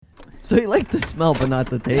So you like the smell but not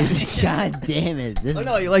the taste? God damn it. This Oh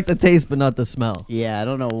no, you like the taste but not the smell. Yeah, I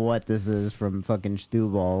don't know what this is from fucking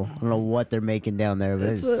Stubble. I don't know what they're making down there, but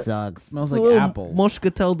it sucks. Smells It's a like little apples.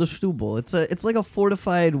 Moscatel de Stubble. It's like a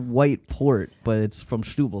fortified white port, but it's from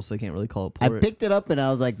Stubble, so I can't really call it I port. picked it up and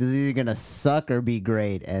I was like, this is either gonna suck or be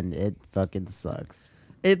great, and it fucking sucks.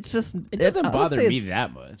 It's just It doesn't I would bother say me it's-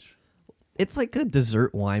 that much. It's like a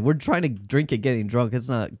dessert wine. We're trying to drink it getting drunk. It's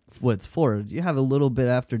not what it's for. You have a little bit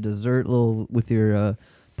after dessert, little with your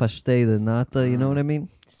pastel de nata. You know what I mean?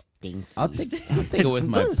 Stinky. I'll take it with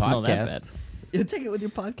my doesn't smell that podcast. You take it with your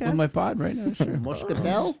podcast. With my pod right now, sure.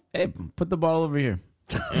 Moscatel? Hey, put the bottle over here.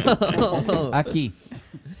 Oh, Aki,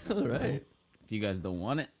 all right. if you guys don't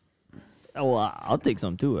want it, Oh, I'll take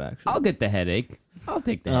some too, actually. I'll get the headache. I'll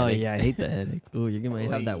take the Oh, headache. yeah, I hate the headache. Oh, you might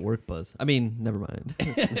have that work buzz. I mean, never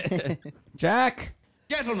mind. Jack.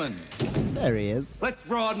 Gentlemen, There he is. let's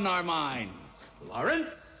broaden our minds.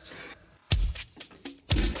 Lawrence?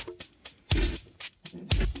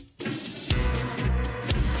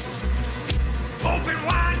 Open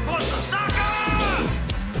wide for the soccer!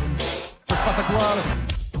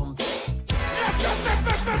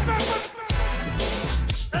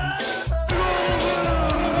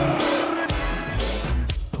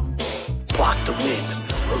 Block the wind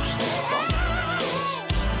and roast the bone.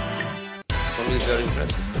 Always very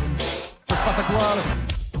impressive.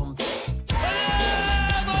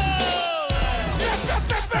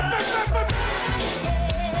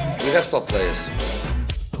 We have top players.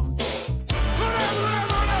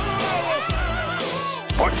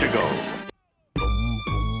 Portugal.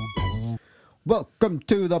 Welcome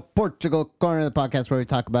to the Portugal Corner of the podcast where we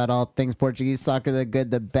talk about all things Portuguese soccer, the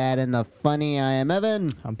good, the bad, and the funny. I am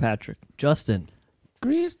Evan. I'm Patrick. Justin.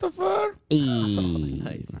 Christopher.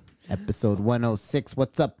 Nice. Episode 106.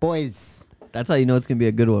 What's up, boys? That's how you know it's gonna be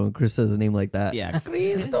a good one when Chris says a name like that. Yeah,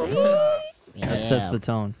 Christopher. That sets the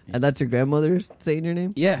tone. And that's your grandmother saying your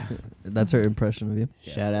name? Yeah. That's her impression of you.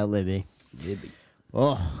 Shout out, Libby.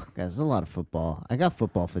 Oh, guys, there's a lot of football. I got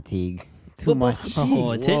football fatigue. Too much.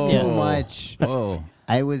 Oh, it's hitting Too ya. much. Whoa.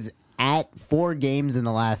 I was at 4 games in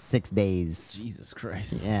the last 6 days. Jesus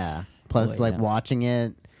Christ. Yeah. Plus, Boy, like, yeah. watching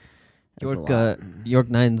it. that's a York lot. York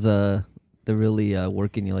Nine's they're really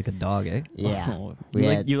working you like a dog, eh? Yeah. Oh, We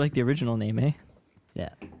had- you like the original name, eh? Yeah.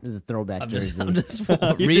 This is a throwback I'm jersey. just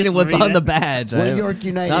You're reading just what's reading on the it? badge. We're I'm York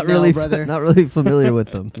United not now, really brother. not really familiar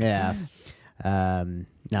with them. Yeah.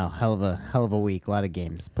 No, hell of a week. A lot of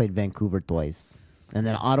games. Played Vancouver twice. And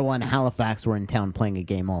then Ottawa and Halifax were in town playing a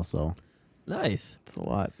game also. Nice. It's a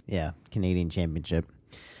lot. Yeah, Canadian Championship.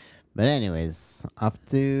 But anyways, off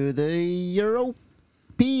to the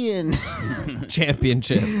European.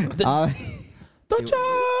 Championship. The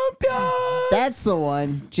champion. That's the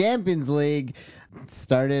one. Champions League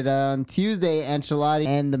started on Tuesday. Ancelotti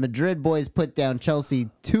and the Madrid boys put down Chelsea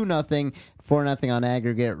 2-0, 4-0 on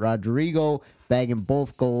aggregate. Rodrigo bagging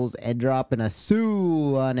both goals and dropping a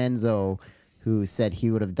sue on Enzo, who said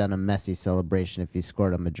he would have done a Messi celebration if he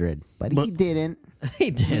scored on Madrid, but he didn't.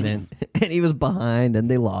 He didn't. And he was behind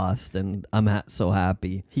and they lost and I'm so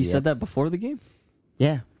happy. He Yeah. said that before the game?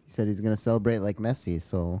 Yeah, he said he's gonna celebrate like Messi.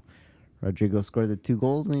 So Rodrigo scored the 2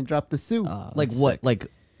 goals and he dropped the sue. Like That's what? sick.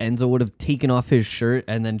 Like Enzo would have taken off his shirt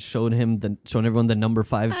and then shown everyone the number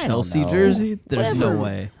 5 I don't Chelsea know. jersey. There's Whatever- no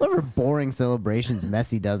way. Whatever boring celebrations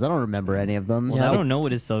Messi does, I don't remember any of them. Well, I don't know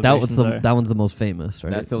what his That celebrations was are. that one's the most famous,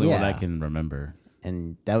 right? That's the only one I Yeah. can remember.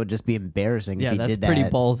 And that would just be embarrassing yeah, if he that's did pretty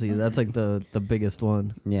that. ballsy. That's like the biggest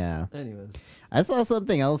one. Yeah. Anyways. I saw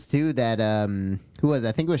something else too that who was it?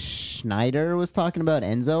 I think it was Schneider was talking about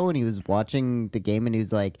Enzo, and he was watching the game and he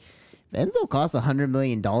was like, if Enzo costs $100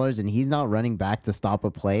 million and he's not running back to stop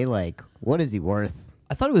a play, like what is he worth?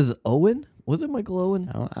 I thought it was Owen. Was it Michael Owen?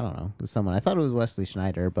 I don't know. It was someone. I thought it was Wesley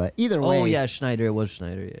Schneider, but either way. Oh yeah, Schneider. It was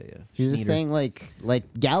Schneider. Yeah. He was just Schneider. saying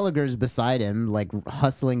like Gallagher's beside him, like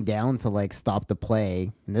hustling down to like stop the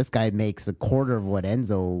play, and this guy makes a quarter of what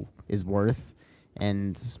Enzo is worth,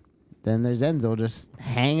 and then there's Enzo just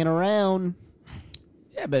hanging around.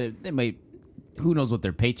 Yeah, but they might. Who knows what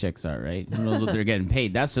their paychecks are, right? Who knows what they're getting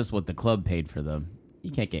paid? That's just what the club paid for them. You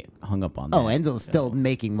can't get hung up on that. Oh, Enzo's still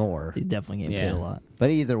making more, He's definitely getting paid Yeah. a lot. but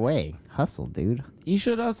either way, hustle, dude. You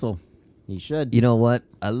should hustle. He should. You know what?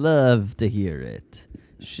 I love to hear it.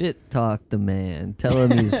 Shit talk the man. Tell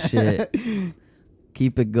him he's shit.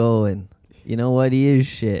 Keep it going. You know what? He is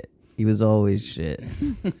shit. He was always shit.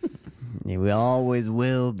 Yeah, we always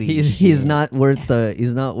will be. He's shit. not worth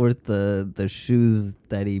the shoes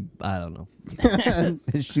that he I don't know.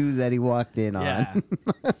 the shoes that he walked in on.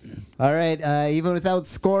 All right. Even without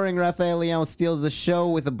scoring, Rafael Leão steals the show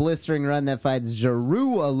with a blistering run that finds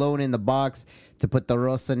Giroud alone in the box to put the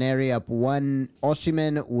Rossoneri up 1.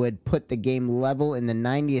 Oshiman would put the game level in the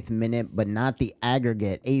 90th minute, but not the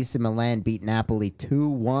aggregate. AC Milan beat Napoli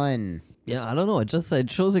 2-1. Yeah, I don't know. It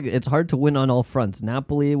shows like it's hard to win on all fronts.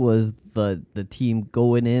 Napoli was the team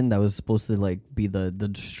going in that was supposed to like be the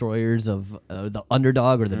destroyers of the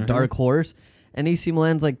underdog or the dark horse, and AC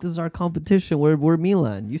Milan's like, this is our competition. We're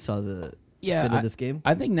Milan. You saw the bit of this game.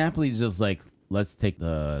 I think Napoli's just like, let's take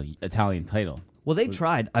the Italian title. Well, they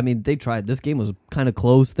tried. I mean, they tried. This game was kind of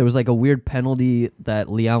close. There was like a weird penalty that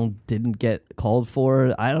Leão didn't get called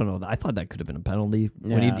for. I don't know. I thought that could have been a penalty.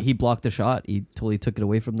 When Yeah. he blocked the shot, he totally took it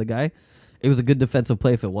away from the guy. It was a good defensive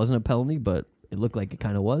play if it wasn't a penalty, but it looked like it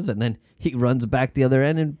kind of was. And then he runs back the other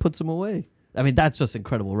end and puts him away. I mean, that's just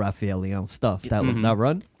incredible Rafael Leão stuff, that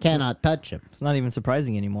run. Cannot touch him. It's not even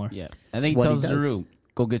surprising anymore. Yeah. And then he what he tells does. Giroud,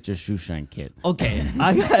 go get your shoe shine kit. Okay,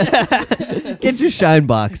 get your shine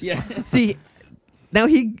box. Yeah. See, now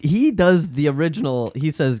he does the original. He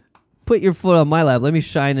says, "Put your foot on my lap. Let me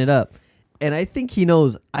shine it up." And I think he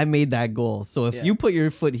knows I made that goal. So if you put your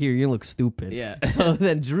foot here, you look stupid. Yeah. So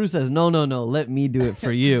then Giroud says, "No, let me do it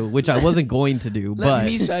for you," which I wasn't going to do. Let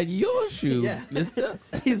me shine your shoe, Yeah. mister.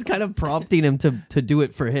 He's kind of prompting him to do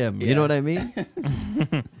it for him. You know what I mean?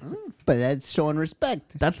 But that's showing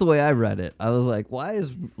respect. That's the way I read it. I was like, why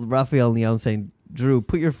is Rafael Leão saying, Drew,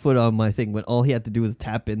 put your foot on my thing when all he had to do was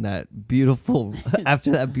tap in that beautiful,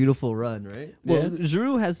 after that beautiful run, right? Well,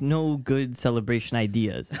 Giroud has no good celebration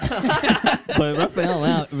ideas. But Rafael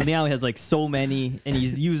Leão has like so many, and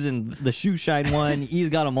he's using the shoe shine one. He's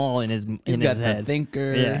got them all in his He's in got his the head.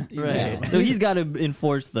 thinker. Yeah. Right. So he's got to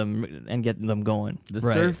enforce them and get them going. The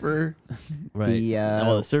Right. surfer. Right. The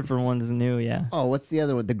The surfer one's new, yeah. oh, what's the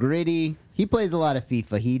other one? The Gritty. He plays a lot of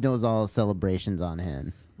FIFA. He knows all the celebrations on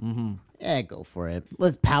him. Mm-hmm. Yeah, go for it.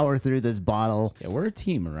 Let's power through this bottle. Yeah, we're a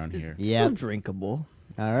team around here. Yeah. Still drinkable.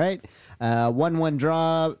 All right. 1-1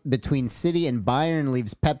 draw between City and Bayern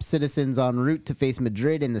leaves Pep Citizens en route to face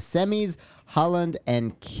Madrid in the semis. Holland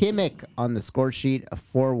and Kimmich on the score sheet. A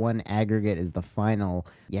 4-1 aggregate is the final.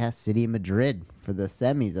 Yeah, City and Madrid for the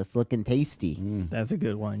semis. That's looking tasty. That's a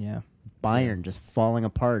good one, yeah. Bayern just falling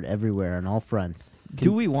apart everywhere on all fronts.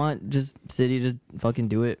 Do we want just City to fucking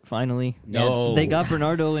do it finally? No. They got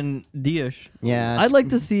Bernardo and Diaz. Yeah. I'd like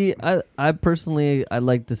to see. I personally, I'd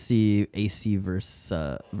like to see AC versus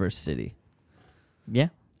City. Yeah.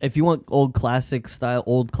 If you want old classic style,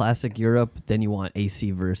 old classic Europe, then you want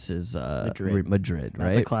AC versus Madrid,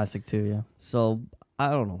 That's a right? classic too, yeah. So I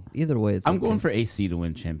don't know. Either way, it's. I'm okay. going for AC to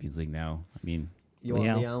win Champions League now. I mean, You want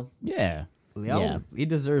Leão. Leão? yeah. Leão, Yeah. he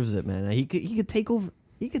deserves it, man. He could take over.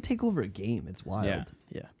 He could take over a game. It's wild. Yeah.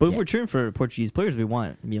 Yeah. But if we're cheering for Portuguese players, we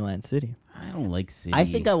want Milan City. I don't like City. I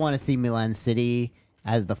think I want to see Milan City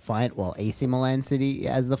as the final. Well, AC Milan City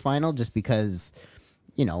as the final, just because,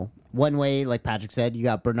 you know, one way, like Patrick said, you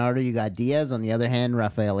got Bernardo, you got Diaz. On the other hand,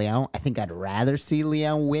 Rafael Leão. I think I'd rather see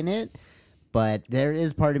Leão win it, but there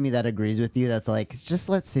is part of me that agrees with you. That's like, just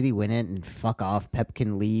let City win it and fuck off. Pep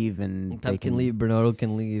can leave, and they Pep can leave. Bernardo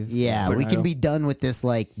can leave. Yeah, we Bernardo. can be done with this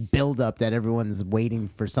like build up that everyone's waiting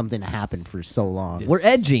for something to happen for so long. We're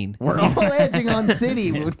edging. We're all edging on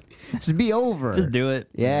City. We'll just be over. Just do it.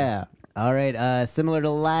 Yeah. All right. Similar to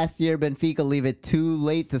last year, Benfica leave it too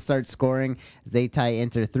late to start scoring as they tie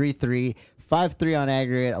Inter 3-3, 5-3 on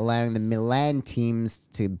aggregate, allowing the Milan teams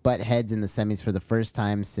to butt heads in the semis for the first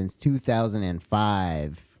time since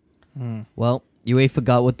 2005. Well, UEFA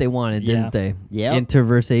got what they wanted, Yeah. didn't they? Yep. Inter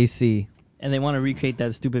versus AC. And they want to recreate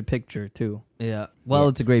that stupid picture too. Yeah. Well,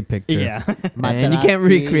 it's a great picture. Yeah. And you can't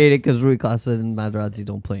Materazzi. recreate it because Rui Costa and Materazzi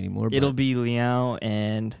don't play anymore. but- It'll be Leão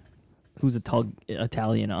and who's a tall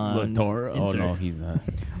Italian on Latour. Oh Inter. no, he's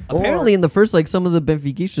Apparently, in the first, like some of the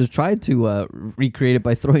Benfiquistas tried to recreate it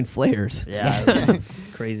by throwing flares. Yeah, that's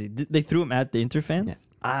crazy. They threw him at the Inter fans.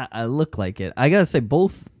 I look like it. I gotta say,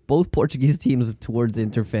 both Portuguese teams towards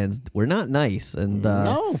Inter fans were not nice, and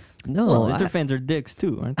No. Well, I, Inter fans are dicks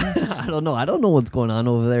too, aren't they? I don't know. I don't know what's going on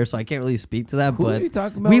over there, so I can't really speak to that. Who but are you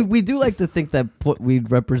talking about? we do like to think that we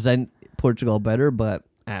represent Portugal better, but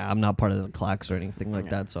I'm not part of the clocks or anything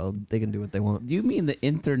like that, so they can do what they want. Do you mean the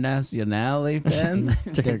Internazionale fans?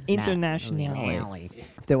 International.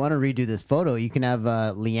 If they want to redo this photo, you can have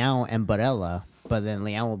Leão and Barella, but then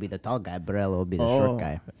Leão will be the tall guy, Barella will be the short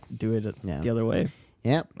guy. Do it Yeah. the other way.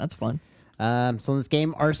 Yep. That's fun. So in this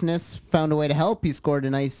game, Arsenis found a way to help. He scored a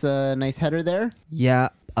nice header there. Yeah,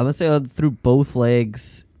 I'm gonna say through both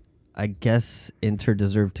legs, I guess Inter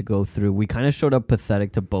deserved to go through. We kind of showed up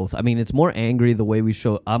pathetic to both. I mean, it's more angry the way we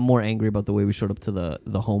show. I'm more angry about the way we showed up to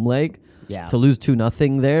the home leg. Yeah. To lose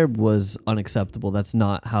 2-0 there was unacceptable. That's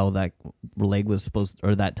not how that leg was supposed,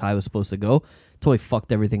 or that tie was supposed to go. Totally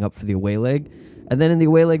fucked everything up for the away leg. And then in the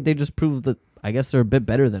away leg, they just proved that I guess they're a bit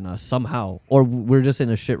better than us somehow, or we're just in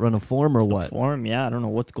a shit run of form, or It's the what? form, yeah. I don't know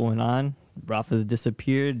what's going on. Rafa's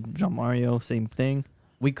disappeared. Jean Mario, same thing.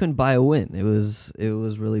 We couldn't buy a win. It was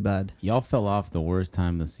really bad. Y'all fell off the worst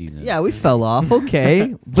time of the season. Yeah, we fell off.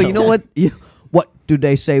 Okay, but you know what? What do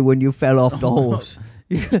they say when you fell off the horse?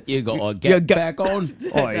 You go get back on.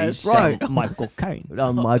 That's right. Michael Caine.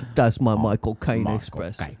 That's my Michael Caine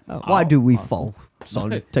express. Caine. Why do we fall,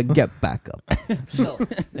 son? To get back up.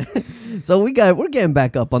 So we're getting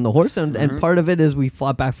back up on the horse, and part of it is we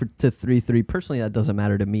fought back to 3-3. Personally, that doesn't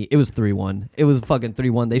matter to me. It was 3-1. It was fucking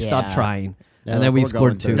 3-1. They stopped Yeah. trying, Yeah, and then we we're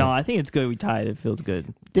scored going 2. No, I think it's good we tied. It feels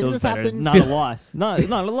good. Didn't Feels this better. happen- Not a loss. Not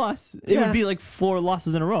a loss. It Yeah. would be like 4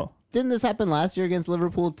 losses in a row. Didn't this happen last year against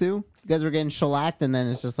Liverpool too? You guys were getting shellacked, and then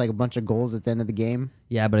it's just like a bunch of goals at the end of the game.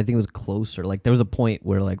 Yeah, but I think it was closer. Like there was a point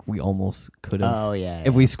where like we almost could have. Oh yeah.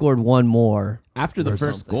 If we scored one more, After the or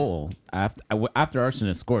first something. goal, after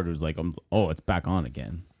Arsenal scored, it was like, oh, it's back on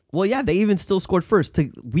again. Well, yeah, they even still scored first.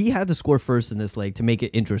 We had to score first in this leg to make it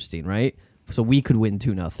interesting, right? So we could win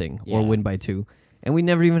 2-0 Yeah. or win by 2, and we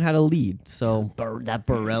never even had a lead. So that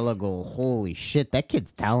Barella goal, holy shit, that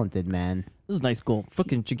kid's talented, man. It was a nice goal.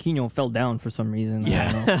 Fucking Chiquinho fell down for some reason.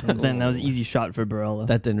 Yeah. Then that was an easy shot for Barella.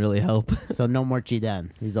 that didn't really help. So no more Zidane,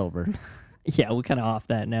 he's over. Yeah, we're kind of off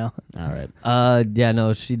that now. All right. Yeah,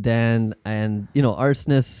 no, Zidane and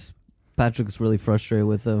Arsenis. Patrick's really frustrated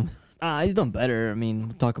with him. He's done better. I mean,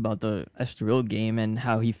 we'll talk about the Estoril game and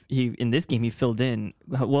how he in this game he filled in.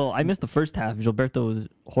 Well, I missed the first half. Gilberto was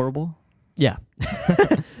horrible. Yeah.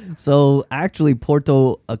 So actually,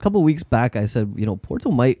 Porto. A couple weeks back, I said,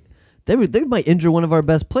 Porto might. They might injure one of our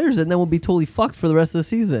best players, and then we'll be totally fucked for the rest of the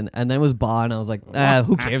season. And then it was Ba, and I was like,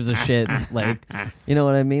 who cares a shit? Like, you know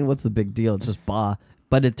what I mean? What's the big deal? It's just Ba.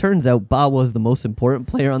 But it turns out Ba was the most important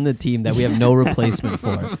player on the team that we have no replacement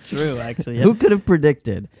for. True, actually. Yeah. Who could have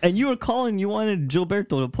predicted? And you wanted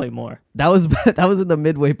Gilberto to play more. That was in the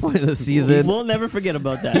midway point of the season. We'll never forget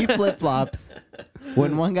about He that. flip flops.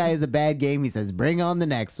 When one guy has a bad game, he says, "Bring on the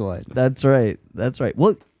next one." That's right.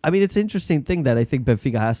 Well, I mean, it's an interesting thing that I think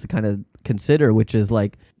Benfica has to kind of consider, which is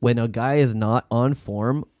like when a guy is not on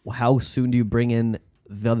form, how soon do you bring in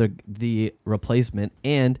the replacement?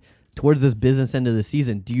 And towards this business end of the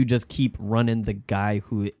season, do you just keep running the guy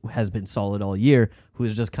who has been solid all year, who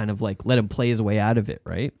is just kind of like let him play his way out of it,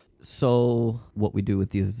 right? So what we do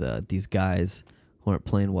with these guys who aren't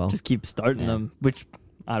playing well? Just keep starting them, which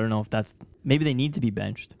I don't know if that's maybe they need to be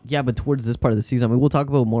benched. Yeah, but towards this part of the season, I mean, we'll talk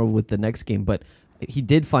about more with the next game, but he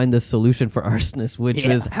did find this solution for Arsenis, which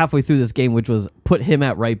was halfway through this game, which was put him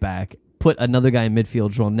at right back, put another guy in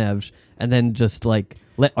midfield, João Neves, and then just like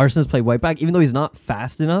let Arsenis play right back. Even though he's not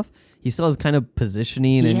fast enough, he still has kind of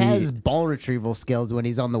positioning. He and has ball retrieval skills when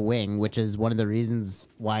he's on the wing, which is one of the reasons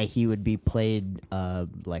why he would be played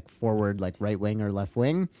like forward, like right wing or left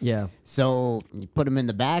wing. Yeah. So you put him in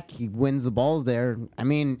the back, he wins the balls there. I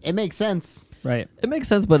mean, it makes sense. Right. It makes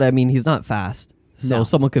sense, but I mean, he's not fast. So No.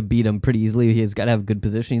 someone could beat him pretty easily. He's got to have good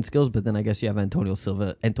positioning skills, but then I guess you have Antonio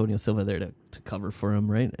Silva there to cover for him,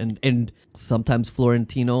 right? And sometimes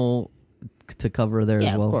Florentino to cover there Yeah,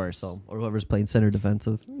 as of well. course. So, or whoever's playing center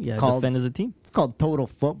defensive. Yeah, called- defend as a team. It's called total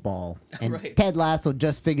football. And Right. Ted Lasso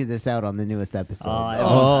just figured this out on the newest episode.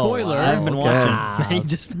 Spoiler. I've been okay. watching. He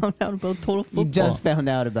just found out about total football. He just found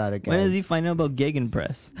out about it, guys. When does he find out about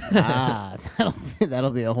Gegenpress?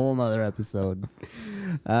 That'll be a whole nother episode.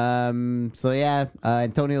 So yeah,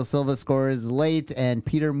 Antonio Silva scores late, and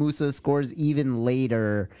Peter Musa scores even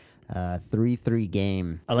later. 3-3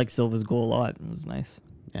 game. I like Silva's goal a lot. It was nice.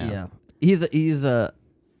 Yeah. He's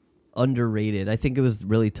underrated. I think it was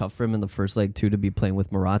really tough for him in the first leg too to be playing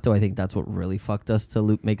with Morato. I think that's what really fucked us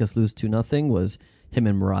to make us lose 2-0 was him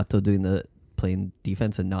and Morato playing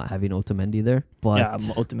defense and not having Otamendi there. But Yeah,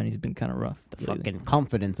 Otamendi's been kind of rough. The fucking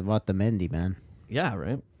confidence of Otamendi, man. yeah,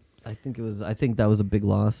 right. I think that was a big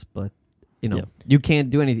loss, but Yeah. you can't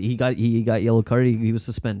do anything. He got yellow card. He was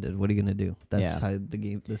suspended. What are you gonna do? That's Yeah. how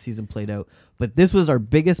the season played out. But this was our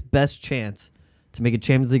best chance to make a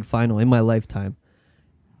Champions League final in my lifetime.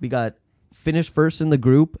 We got finished first in the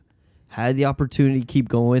group, had the opportunity to keep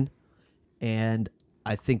going, and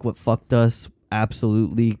I think what fucked us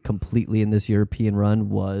absolutely completely in this European run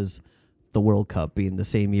was the World Cup being the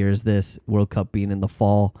same year as this, World Cup being in the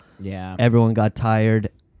fall. Yeah. Everyone got tired.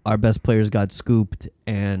 Our best players got scooped,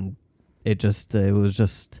 and it was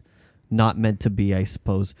just not meant to be, I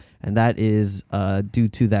suppose. And that is due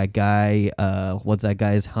to that guy, what's that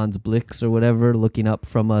guy's, Hans Blix or whatever, looking up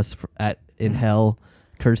from us in hell,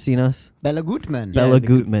 cursing us. Bella Gutmann. Bella the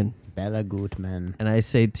Gutmann. Bella Gutman And I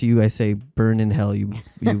say to you, I say, burn in hell, you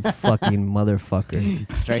fucking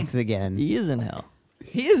motherfucker. strikes again. He is in hell.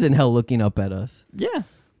 He is in hell looking up at us. Yeah.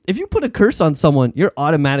 If you put a curse on someone, you're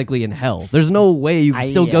automatically in hell. There's no way you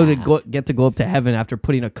still get to go up to heaven after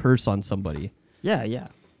putting a curse on somebody. Yeah, yeah.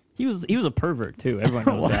 He was a pervert too. Everyone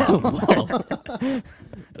knows that.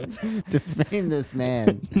 Defame this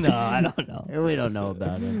man. No, I don't know. We don't know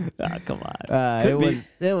about him. Ah, come on. It was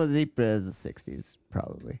the 60s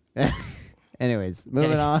probably. Anyways,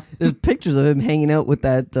 moving on. There's pictures of him hanging out with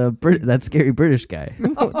that scary British guy.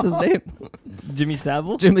 What's his name? Jimmy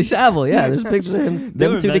Savile? Jimmy Savile. Yeah, there's pictures of him. They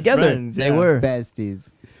Them were two best together. friends, They yeah. were.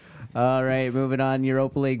 Besties. All right, moving on.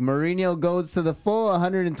 Europa League. Mourinho goes to the full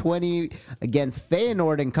 120 against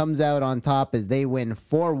Feyenoord and comes out on top as they win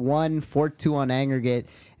 4-1, 4-2 on aggregate,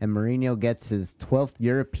 and Mourinho gets his 12th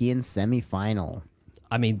European semifinal.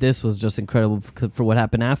 I mean, this was just incredible for what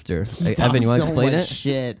happened after. Evan, you want to So explain much it?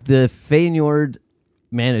 Shit. The Feyenoord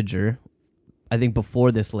manager, I think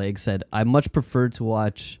before this leg, said, I much prefer to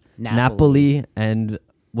watch Napoli and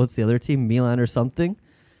what's the other team? Milan or something.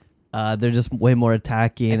 They're just way more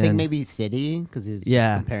attacking. I think and maybe City, because he was just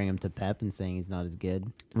Yeah. comparing him to Pep and saying he's not as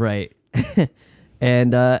good. Right.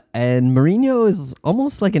 and Mourinho is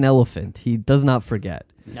almost like an elephant. He does not forget.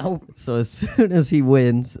 No. So as soon as he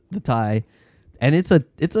wins the tie, and it's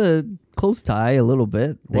a close tie a little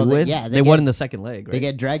bit. They Well, win. they won get- in the second leg. Right? They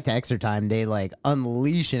get dragged to extra time. They like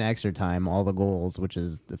unleash in extra time all the goals, which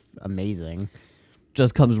is amazing.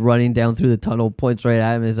 Just comes running down through the tunnel, points right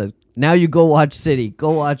at him, and is like, "Now you go watch City,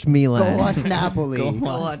 go watch Milan, Go watch Napoli. go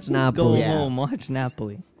watch Go Napoli, Yeah. home, watch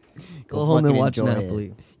Napoli. go home and fucking watch enjoy it.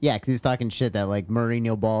 Napoli." Yeah, because he was talking shit that like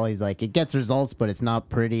Mourinho ball. He's like, it gets results, but it's not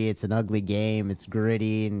pretty. It's an ugly game. It's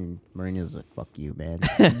gritty. And Mourinho's like, fuck you, man.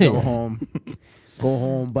 Go home. Go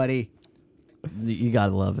home, buddy. You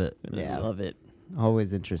gotta love it. Yeah. I love it.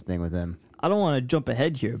 Always interesting with him. I don't want to jump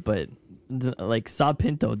ahead here, but like Sa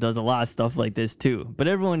Pinto does a lot of stuff like this too. But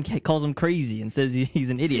everyone calls him crazy and says he's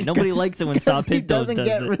an idiot. Nobody likes it when Sa 'Cause he Pinto doesn't does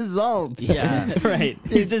get it. results. Yeah, right.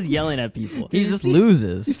 He's just yelling at people. He Did you just see-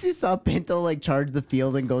 loses. You see Sa Pinto like charge the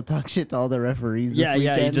field and go talk shit to all the referees this Yeah,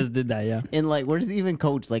 weekend? yeah, he just did that. Yeah, And like, where's he even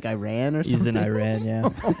coach? Like Iran or something? he's in Iran. Yeah,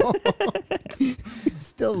 He's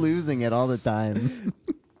still losing it all the time.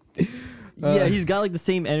 yeah, he's got like the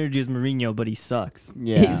same energy as Mourinho, but he sucks.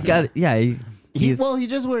 Yeah. He's got He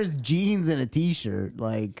just wears jeans and a t-shirt.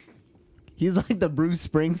 Like, he's like the Bruce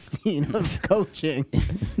Springsteen of coaching.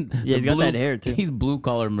 Yeah, he's got that hair too. He's blue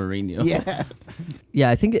collar Mourinho. Yeah. yeah.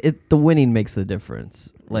 I think the winning makes the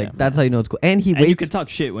difference. Like Yeah. that's how you know it's cool. And he And waits. you can talk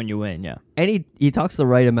shit when you win. Yeah, and he talks the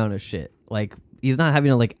right amount of shit. Like he's not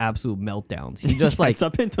having like absolute meltdowns. He just like Sa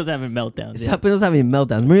Pinto's having meltdowns. Yeah. Sapinto's having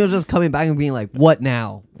meltdowns. Mourinho's just coming back and being like, "What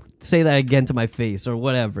now? Say that again to my face or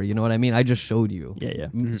whatever." You know what I mean? I just showed you. Yeah, yeah.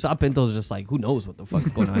 Sapinto's just like, who knows what the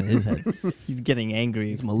fuck's going on in his head? He's getting angry.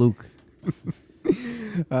 He's Maluk.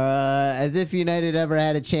 As if United ever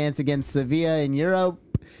had a chance against Sevilla in Europe,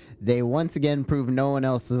 they once again proved no one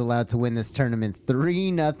else is allowed to win this tournament.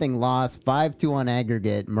 3-0 loss, 5-2 on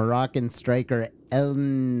aggregate. Moroccan striker El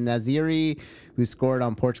Naziri, who scored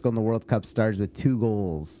on Portugal in the World Cup, stars with 2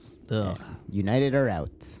 goals. Ugh. United are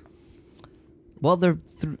out. Well, they're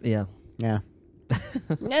yeah. Yeah.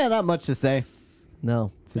 Yeah, not much to say.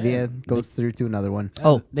 No. Sevilla goes through to another one.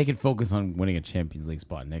 Oh, They could focus on winning a Champions League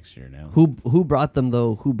spot next year now. who brought them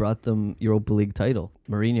though? Who brought them Europa League title?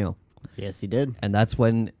 Mourinho. Yes, he did. And that's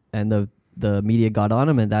when the media got on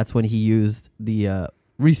him, and that's when he used the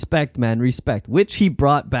respect, man, respect, which he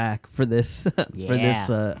brought back for this for this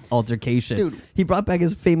altercation. Dude. He brought back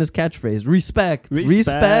his famous catchphrase: respect,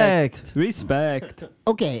 Respect. Respect.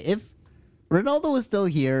 Okay, if Ronaldo was still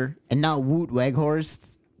here and not Wout Weghorst,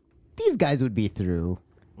 these guys would be through.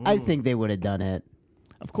 I think they would have done it.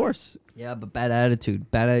 Of course. Yeah, but bad attitude,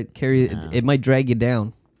 carry. It might drag you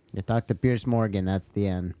down. You talk to Piers Morgan, that's the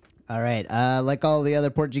end. All right, like all the other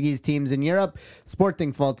Portuguese teams in Europe,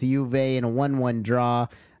 Sporting fall to Juve in a 1-1 draw.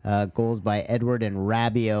 Goals by Edward and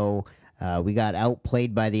Rabiot. We got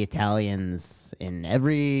outplayed by the Italians in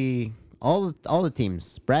all the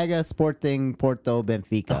teams. Braga, Sporting, Porto,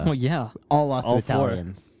 Benfica. Oh yeah. All lost All to four.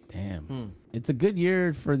 Italians. Damn. It's a good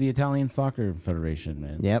year for the Italian Soccer Federation,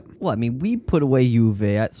 man. Yep. Well, I mean, we put away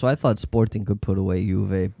Juve, so I thought Sporting could put away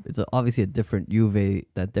Juve. It's obviously a different Juve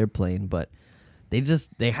that they're playing, but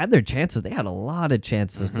they had their chances. They had a lot of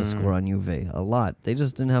chances to score on Juve, a lot. They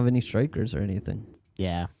just didn't have any strikers or anything.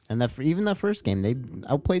 Yeah. And even that first game, they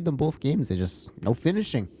outplayed them both games. They just, no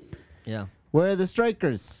finishing. Yeah. Where are the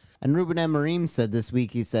strikers? And Ruben Amorim said this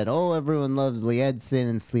week, he said, oh, everyone loves Liedson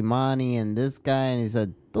and Slimani and this guy. And he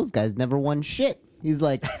said, those guys never won shit. He's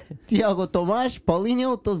like, Thiago Tomas,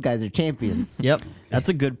 Paulinho, those guys are champions. Yep. That's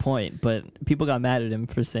a good point, but people got mad at him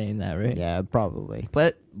for saying that, right? Yeah, probably.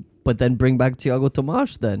 But then bring back Thiago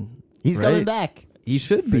Tomas then. He's right? coming back. He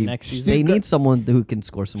should For be. next season. They Stuttgart- need someone who can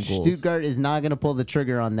score some goals. Stuttgart is not going to pull the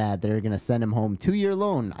trigger on that. They're going to send him home 2-year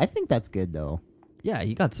loan. I think that's good, though. Yeah,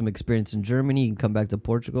 he got some experience in Germany. He can come back to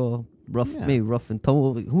Portugal. Yeah. Maybe rough and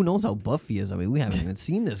tumble. Who knows how buff he is? I mean, we haven't even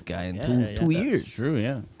seen this guy in Yeah, two yeah, two that's years. True,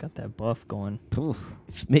 yeah. Got that buff going.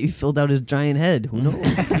 Maybe filled out his giant head. Who knows?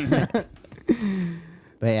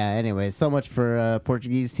 But yeah, anyway, so much for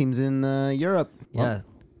Portuguese teams in Europe. Yeah.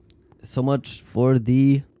 So much for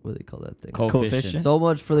the what do they call that thing? Coefficient. So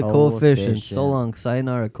much for the coefficient. So Coefficient. long,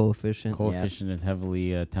 sayonara coefficient. Coefficient is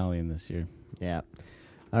heavily Italian this year. Yeah.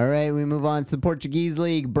 All right, we move on to the Portuguese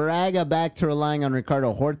League. Braga back to relying on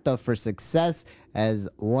Ricardo Horta for success as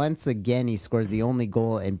once again he scores the only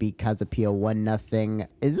goal and beat Casa Pia 1-0.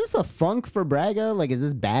 Is this a funk for Braga? Like, is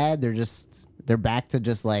this bad? They're back to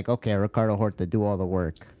just like, okay, Ricardo Horta, do all the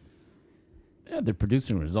work. Yeah, they're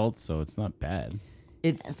producing results, so it's not bad.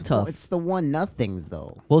 It's tough. It's the 1-0s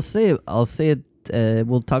though. We'll say it. I'll say it.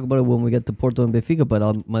 We'll talk about it when we get to Porto and Benfica, but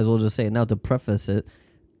I might as well just say it now to preface it.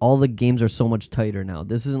 All the games are so much tighter now.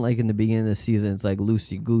 This isn't like in the beginning of the season. It's like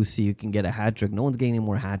loosey-goosey. You can get a hat trick. No one's getting any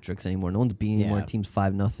more hat tricks anymore. No one's beating any more Yeah. teams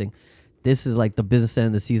 5-0. This is like the business end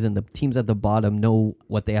of the season. The teams at the bottom know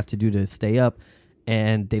what they have to do to stay up,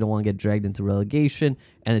 and they don't want to get dragged into relegation.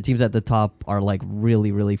 And the teams at the top are like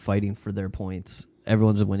really, really fighting for their points.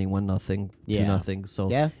 Everyone's winning 1-0, Yeah. 2-0. So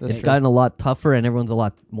Yeah, that's it's true. gotten a lot tougher, and everyone's a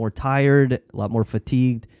lot more tired, a lot more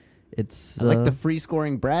fatigued. It's I like the free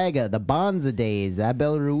scoring Braga, the Bonza days,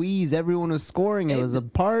 Abel Ruiz, everyone was scoring. It was a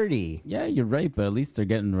party. Yeah, you're right, but at least they're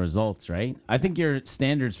getting results, right? I think your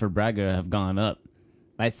standards for Braga have gone up.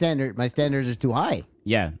 My standards are too high.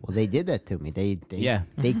 Yeah. Well, they did that to me. They Yeah.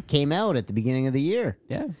 they came out at the beginning of the year.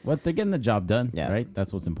 Yeah. What they're getting the job done, Yeah. right?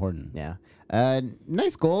 That's what's important. Yeah.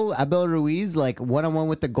 Nice goal. Abel Ruiz, like one-on-one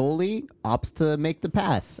with the goalie, opts to make the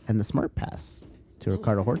pass and the smart pass to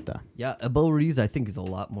Ricardo Horta. Yeah, Abel Ruiz, I think, is a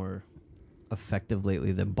lot more effective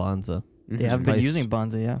lately than Bonza. They haven't been Price- using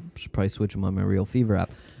Bonza, yeah. Should probably switch him on my Real Fever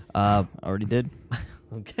app. Already did.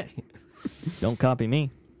 Okay. Don't copy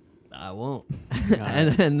me. I won't.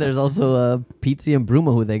 And then there's also Pizzi and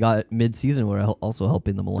Bruma, who they got mid-season, were also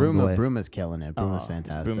helping them along the way. Bruma's killing it. Bruma's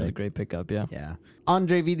fantastic. Bruma's a great pickup, yeah. Yeah.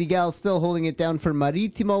 Andre Vidigal still holding it down for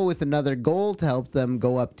Maritimo with another goal to help them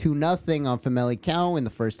go up 2-0 on Famalicão in the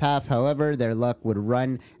first half. However, their luck would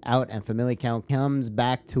run out and Famalicão comes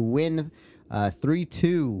back to win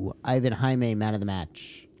 3-2. Ivan Jaime, man of the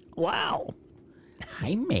match. Wow.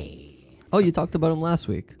 Jaime. Oh, you talked about him last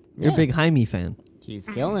week. You're Yeah. a big Jaime fan. He's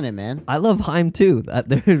killing it, man. I love Jaime too.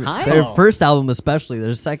 Their first album especially.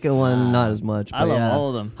 Their second one, not as much. I but love yeah, all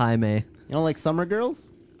of them. Jaime. You don't like Summer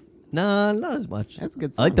Girls? No, not as much. That's a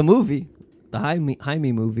good I like song. the movie. The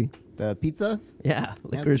Jaime movie. The pizza? Yeah, That's a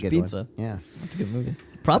Licorice good one. Pizza. Yeah. That's a good movie.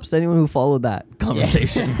 Props to anyone who followed that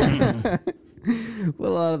conversation.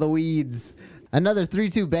 Well, out of the weeds. Another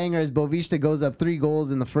 3-2 banger as Boavista goes up 3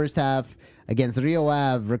 goals in the first half against Rio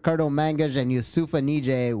Ave. Ricardo Mangas and Yusufa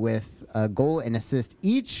Nije with a goal and assist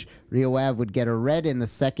each. Rio Ave would get a red in the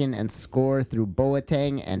second and score through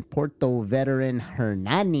Boateng and Porto veteran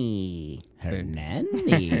Hernani.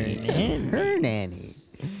 Hernani.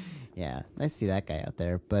 Yeah, nice to see that guy out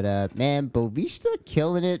there. But, man, Boavista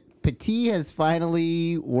killing it. Petit has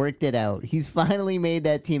finally worked it out. He's finally made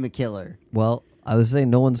that team a killer. Well, I was saying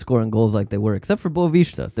no one's scoring goals like they were, except for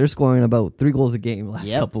Boavista. They're scoring about 3 goals a game last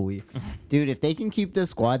Yep. couple weeks. Dude, if they can keep this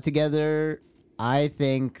squad together, I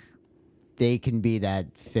think they can be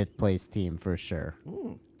that 5th place team for sure.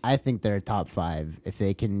 I think they're top 5. If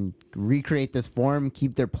they can recreate this form,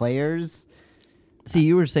 keep their players. See,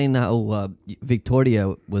 you were saying how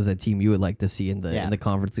Victoria was a team you would like to see in the Yeah. in the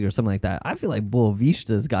conference league or something like that. I feel like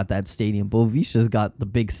Boavista's got that stadium. Boavista's got the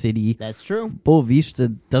big city. That's true.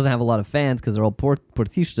 Boavista doesn't have a lot of fans because they're all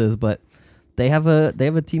Portistas, but they have a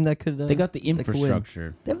team that could. They got the that could win.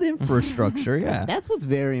 infrastructure. They have the infrastructure. Yeah. That's what's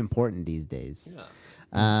very important these days.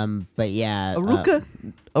 But yeah.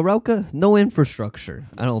 Arauca, no infrastructure.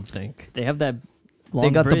 I don't think They have that long they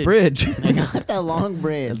got the bridge. they got that long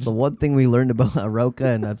bridge. That's the one thing we learned about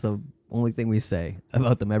Arauca, and that's the only thing we say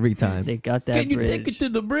about them every time. They got that Can you bridge. take it to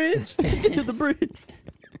the bridge? Take it to the bridge.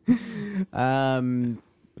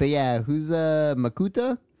 But yeah, who's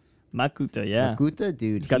Makuta? Makuta, yeah. Makuta,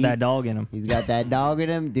 dude. He's got that dog in him. He's got that dog in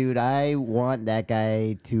him, dude. I want that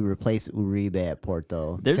guy to replace Uribe at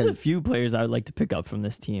Porto. There's a 'Cause- few players I would like to pick up from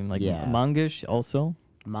this team, like Yeah. Mangish also.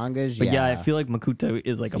 Mangas, But yeah, I feel like Makuta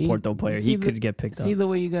is like a Porto player. He could get picked up. See the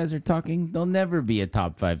way you guys are talking? They'll never be a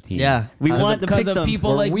top 5 team. Yeah. We want to because pick of them.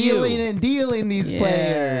 people we're like wheeling you. and dealing these Yeah,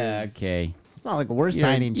 players. okay. It's not like we're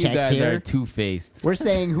signing you checks guys here. are two-faced. We're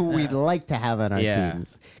saying who we'd like to have on our Yeah.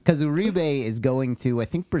 teams. Because Uribe is going to, I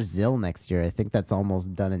think, Brazil next year. I think that's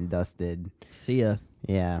almost done and dusted. See ya.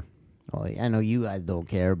 Yeah. Well, I know you guys don't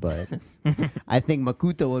care, but I think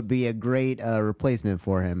Makuta would be a great replacement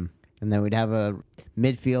for him. And then we'd have a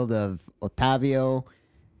midfield of Otavio,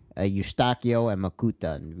 Eustáquio, and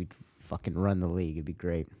Makuta. And we'd fucking run the league. It'd be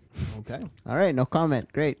great. Okay. All right, no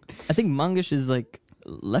comment. Great. I think Mangish is like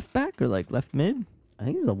left back or like left mid I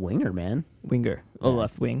think he's a winger, man. winger. Oh,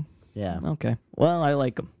 left wing. Yeah. Okay. Well, I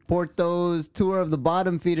like him. Porto's tour of the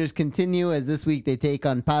bottom feeders continue as this week they take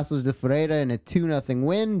on Paços de Ferreira in a 2-0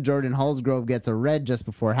 win. Jordan Hallsgrove gets a red just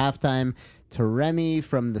before halftime. Taremi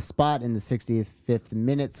from the spot in the 65th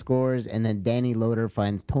minute scores, and then Danny Loader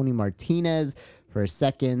finds Tony Martinez for a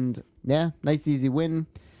second. Yeah, nice easy win.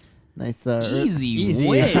 Nice Easy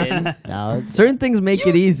win. No, it's- Certain things make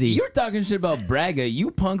it easy. You're talking shit about Braga.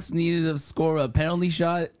 You punks needed to score a penalty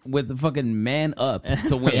shot with the fucking man up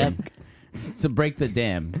to win. To break the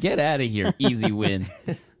dam. Get out of here. Easy win.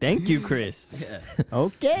 Thank you, Chris.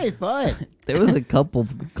 okay, fine. There was a couple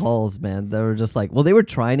calls, man, that were just like, well, they were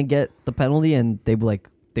trying to get the penalty and they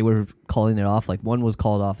were calling it off. Like one was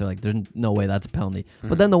called off. They're like, there's no way that's a penalty.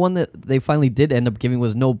 But then the one that they finally did end up giving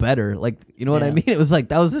was no better. Like, you know what I Yeah. mean? It was like,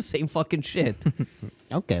 that was the same fucking shit.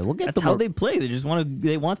 Okay, we'll get That's to how more. they play. They just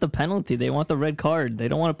they want the penalty. They want the red card. They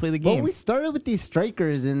don't want to play the Well, game. we started with these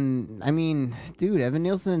strikers, and I mean, dude, Evan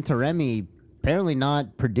Nielsen and Taremi apparently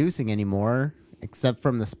not producing anymore, except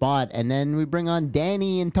from the spot. And then we bring on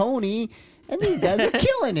Danny and Tony, and these guys are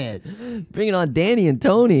killing it. Bringing on Danny and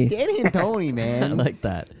Tony. Danny and Tony, I man. like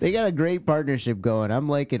that. They got a great partnership going. I'm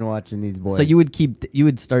liking watching these boys. So you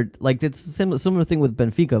would start, like, it's a similar thing with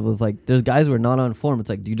Benfica with, like, there's guys who are not on form. It's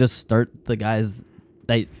like, do you just start the guys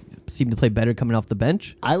that seem to play better coming off the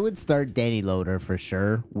bench? I would start Danny Loader for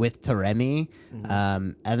sure with Taremi.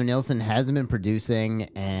 Evan Nielsen hasn't been producing,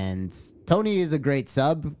 and Tony is a great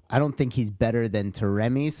sub. I don't think he's better than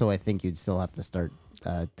Taremi, so I think you'd still have to start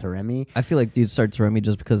Taremi. I feel like you'd start Taremi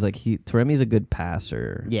just because, like, Taremi's a good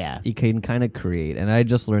passer. Yeah. He can kind of create. And I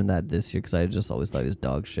just learned that this year because I just always thought he was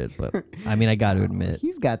dog shit. But, I mean, I got to admit,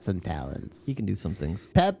 He's got some talents. he can do some things.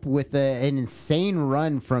 Pep with an insane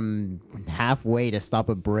run from halfway to stop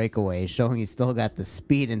a breakaway, showing he's still got the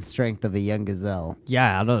speed and strength of a young gazelle.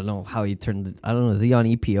 Yeah, I don't know how he turned. I don't know. Is he on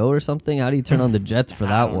EPO or something? How do you turn on the Jets for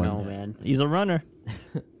that one? No, man. He's a runner.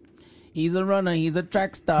 He's a runner. He's a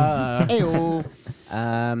track star. Ayo.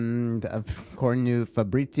 According to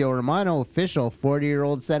Fabrizio Romano, official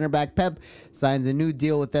 40-year-old center back Pep signs a new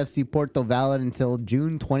deal with FC Porto valid until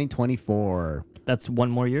June 2024. That's one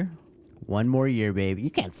more year. One more year, baby.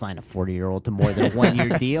 You can't sign a 40-year-old to more than a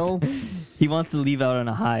 1-year deal. He wants to leave out on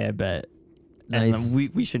a high, I bet. And Nice.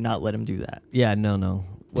 we should not let him do that. Yeah, no.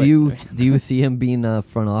 What? Do you see him being a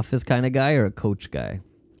front office kind of guy or a coach guy,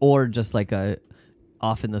 or just like a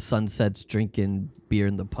off in the sunsets drinking beer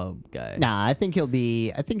in the pub guy? Nah, I think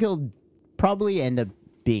he'll probably end up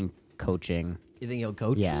being coaching. You think he'll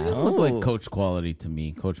coach? Yeah. Doesn't look like coach quality to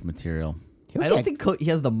me. Coach material. He'll I don't get- think he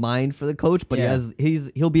has the mind for the coach, but Yeah.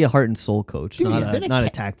 he'll be a heart and soul coach, Dude, not a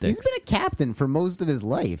He's tactics. been a captain for most of his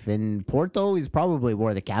life. In Porto, he's probably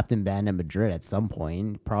wore the captain band in Madrid at some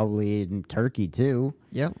point. Probably in Turkey, too.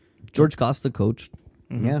 Yeah, George Costa coached,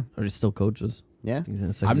 Yeah. or he still coaches. Yeah. He's in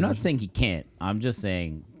the second I'm not division. saying he can't. I'm just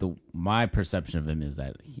saying my perception of him is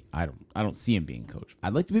that I don't see him being coached.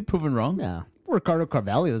 I'd like to be proven wrong. Yeah. Ricardo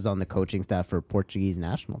Carvalho's on the coaching staff for Portuguese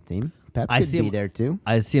national team. Pep I could see be him- there, too.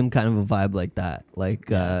 I see him kind of a vibe like that, like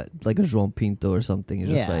a João Pinto or something. It's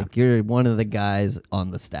just Yeah. like you're one of the guys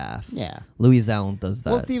on the staff. Yeah. Louis Zaun does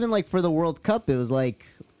that. Well, it's even like for the World Cup, it was like,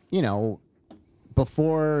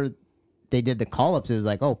 before they did the call-ups, it was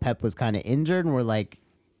like, oh, Pep was kind of injured, and we're like,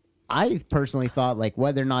 I personally thought, like,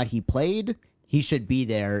 whether or not he played, he should be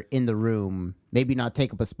there in the room. Maybe not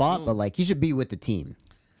take up a spot, but, like, he should be with the team.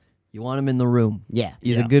 You want him in the room. Yeah.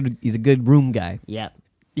 He's a good room guy. Yeah.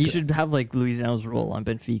 He should have like Luizão's role on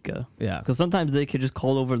Benfica. Yeah. Because sometimes they could just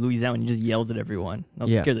call over Luizão and he just yells at everyone. That'll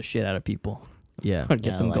Yeah. scare the shit out of people. Yeah. Get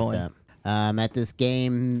Yeah, I them like going. that. At this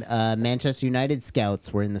game, Manchester United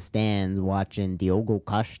scouts were in the stands watching Diogo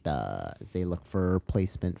Costa as they look for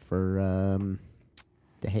replacement for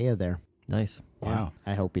De Gea there. Nice. Wow.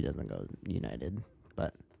 I hope he doesn't go United,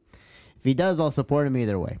 but if he does, I'll support him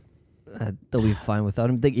either way. They'll be fine without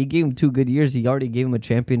him. He gave him 2 good years. He already gave him a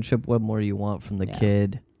championship. What more do you want from the Yeah.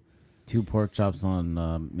 kid? 2 pork chops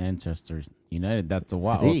on Manchester United. That's a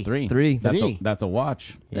watch. Three. Three. That's a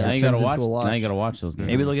watch. Yeah, now it you gotta turns watch. into a watch. Now you gotta watch those games.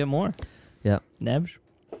 Maybe they'll get more. Yeah, Nevs.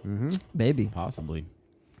 maybe. Possibly.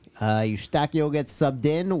 Eustachio gets subbed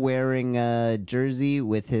in wearing a jersey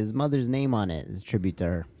with his mother's name on it as a tribute to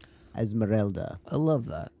her, Esmeralda. I love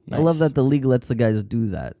that. I Nice. love that the league lets the guys do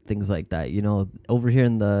that, things like that. You know, over here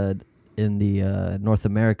in the North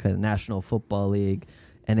America National Football League,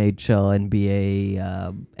 NHL, NBA,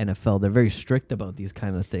 NFL, they're very strict about these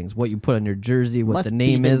kind of things. What you put on your jersey, what Must the be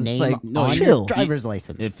name the is. name It's like, no, on you- your chill. driver's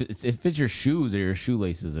license. If it's your shoes or your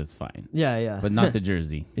shoelaces, it's fine. Yeah. But not the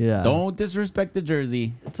jersey. Yeah. Don't disrespect the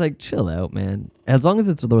jersey. It's like, chill out, man. As long as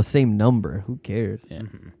it's the same number, who cares? Yeah.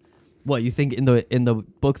 What you think in the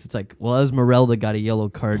books? It's like, well, Esmeralda got a yellow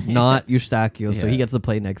card, not Eustachio, so Yeah. he gets to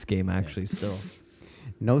play next game. Actually, still.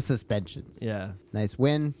 No suspensions. Yeah. Nice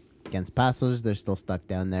win against Passos. They're still stuck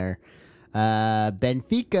down there.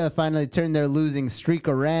 Benfica finally turned their losing streak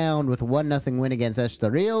around with a 1-0 win against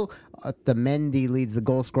Estoril. Otamendi leads the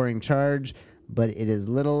goal-scoring charge, but it is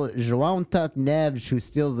little João Tuck Neves who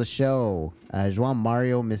steals the show. João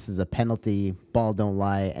Mario misses a penalty, ball don't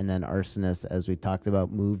lie, and then Arsenis, as we talked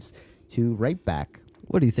about, moves to right back.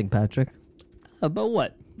 What do you think, Patrick? About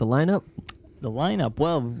what? The lineup? The lineup.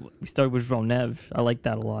 Well, we started with João Neves. I like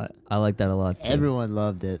that a lot. I like that a lot too. Everyone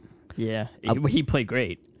loved it. Yeah, he played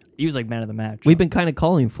great. He was like man of the match. We've been kind of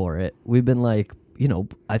calling for it. We've been like, you know,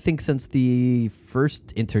 I think since the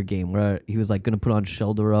first Inter game where he was like going to put on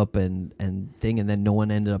shoulder up and thing, and then no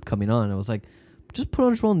one ended up coming on. I was like, just put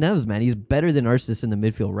on João Neves, man. He's better than Arsenis in the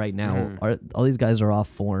midfield right now. All these guys are off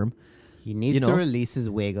form. He needs You to know. release his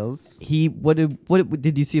wiggles. What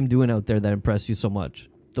did you see him doing out there that impressed you so much?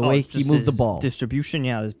 The way he just moved the his ball, distribution.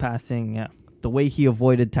 Yeah, his passing. Yeah. the way he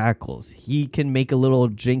avoided tackles. He can make a little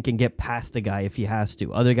jink and get past the guy if he has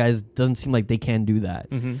to. Other guys doesn't seem like they can do that.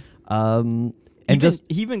 And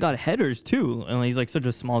He even got headers too, and he's like such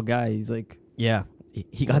a small guy. He's like, yeah,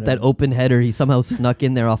 he got that open header. He somehow snuck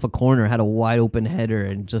in there off a corner, had a wide open header,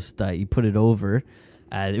 and just he put it over.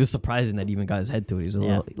 It was surprising that he even got his head to it. He was a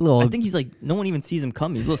little. I think he's like no one even sees him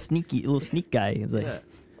coming. He's a little sneak guy. He's like,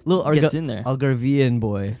 little gets in there. Algarvian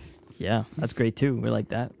boy. yeah, that's great too. We like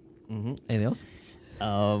that. Anything else?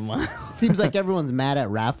 Seems like everyone's mad at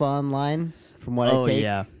Rafa online, from what I take.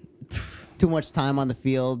 yeah, Too much time on the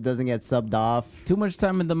field, doesn't get subbed off. Too much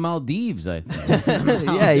time in the Maldives, I think.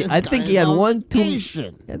 Yeah, I think he had one too.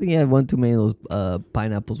 Vacation. I think he had one too many of those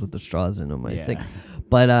pineapples with the straws in them. I Yeah. think.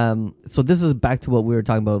 But so this is back to what we were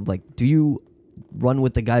talking about. Like, do you run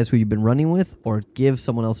with the guys who you've been running with, or give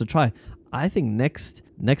someone else a try? I think next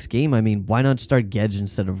game, I mean, why not start Gedge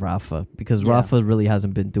instead of Rafa? Because Rafa really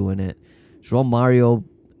hasn't been doing it. João Mario,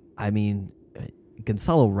 I mean,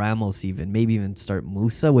 Gonzalo Ramos maybe even start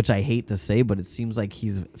Musa, which I hate to say, but it seems like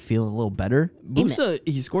he's feeling a little better. Musa,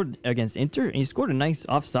 he scored against Inter, and he scored a nice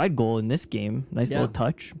offside goal in this game. Nice little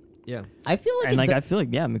touch. Yeah. I feel like And it like I feel like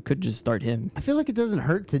we could just start him. I feel like it doesn't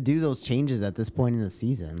hurt to do those changes at this point in the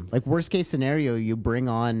season. Like, worst case scenario, you bring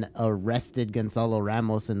on a rested Gonzalo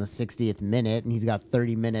Ramos in the 60th minute, and he's got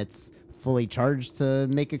 30 minutes fully charged to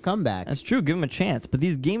make a comeback. That's true. Give him a chance. But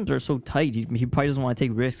these games are so tight. He probably doesn't want to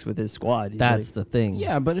take risks with his squad. He's That's like, the thing.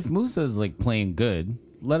 Yeah, but if Musa's like playing good,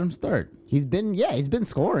 let him start. He's been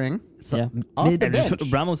scoring. yeah. Off the And if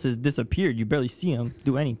bench. Ramos has disappeared. You barely see him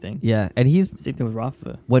do anything. Yeah, and he's Same thing with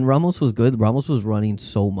Rafa. when Ramos was good, Ramos was running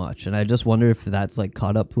so much, and I just wonder if that's like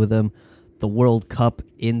caught up with him. The World Cup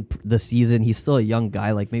in the season, he's still a young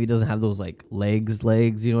guy. Like maybe doesn't have those like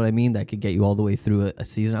legs. You know what I mean? That could get you all the way through a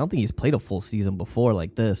season. I don't think he's played a full season before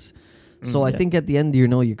like this. So I think at the end, you're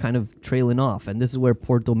kind of trailing off, and this is where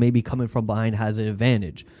Porto maybe coming from behind has an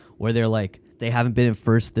advantage, where they're like they haven't been in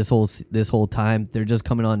first this whole time. They're just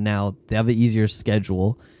coming on now. They have an easier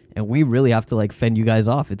schedule, and we really have to like fend you guys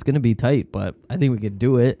off. It's gonna be tight, but I think we could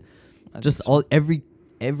do it.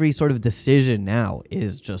 Every sort of decision now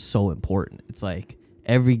is just so important. It's like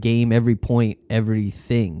every game, every point,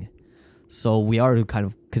 everything. So we are kind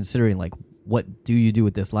of considering like, what do you do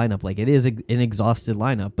with this lineup? Like it is an exhausted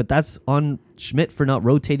lineup, but that's on Schmidt for not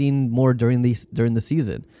rotating more during the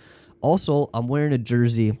season. Also, I'm wearing a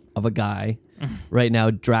jersey of a guy right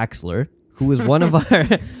now, Draxler, who is one of our.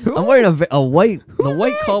 I'm wearing a white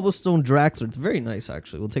cobblestone Draxler. It's very nice,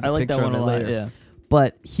 actually. We'll take a I like picture that one of it a lot. later. Yeah.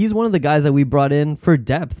 But he's one of the guys that we brought in for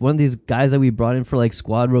depth. One of these guys that we brought in for like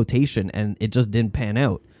squad rotation, and it just didn't pan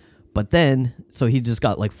out. But then, so he just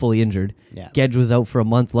got like fully injured. Yeah. Gedge was out for a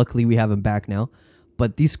month. Luckily, we have him back now.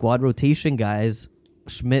 But these squad rotation guys,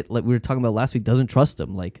 Schmidt, like we were talking about last week, doesn't trust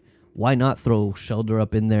him. Like, why not throw Shelder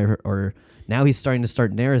up in there? Or now he's starting to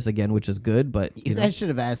start Neres again, which is good. But You guys should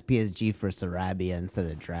have asked PSG for Sarabia instead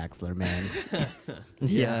of Draxler, man.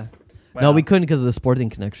 yeah. No, Well, we couldn't because of the Sporting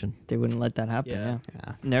connection. They wouldn't let that happen. Yeah.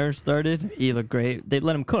 Yeah. Neres started. He looked great. They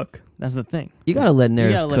let him cook. That's the thing. You gotta let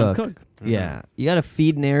Neres gotta let him cook. Yeah, you gotta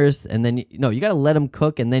feed Neres, and then you gotta let him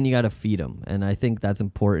cook, and then you gotta feed him. And I think that's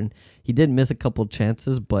important. He did miss a couple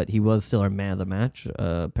chances, but he was still our man of the match.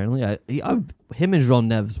 Apparently, him and Jean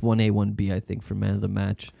Neves 1A 1B. I think for man of the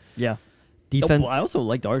match. Yeah. Defense. Oh, I also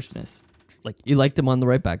liked Arsenis. Like, You liked him on the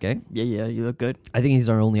right back, eh? yeah, you look good. I think he's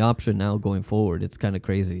our only option now going forward. It's kind of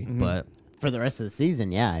crazy, but For the rest of the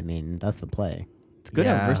season, yeah, I mean, that's the play. It's good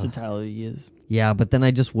Yeah. how versatile he is. yeah. But then I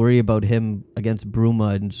just worry about him against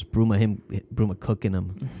Bruma and just Bruma cooking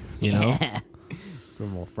him. You know?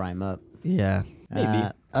 Boom, we'll fry him up. Yeah. Maybe.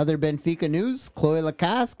 Other Benfica news, Chloe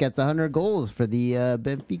Lacasse gets 100 goals for the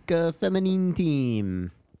Benfica feminine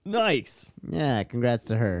team. Nice. Yeah, congrats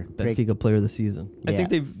to her. Great- Benfica player of the season. I Yeah.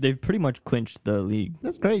 think they've pretty much clinched the league.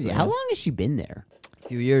 That's crazy. How long has she been there? A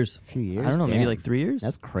few years. A few years? I don't know, maybe Damn. like 3 years.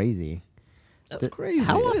 That's crazy. That's crazy.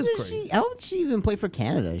 How It often is does crazy. she? How did she even play for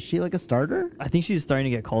Canada? Is she like a starter? I think she's starting to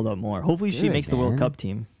get called up more. Hopefully, she Good, makes the World man. Cup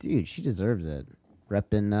team. Dude, she deserves it.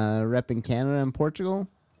 Repping Canada and Portugal.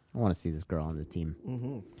 I want to see this girl on the team.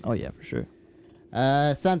 Oh yeah, for sure.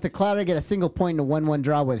 Santa Clara get a single point in a 1-1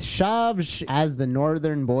 draw with Chaves as the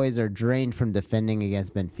Northern boys are drained from defending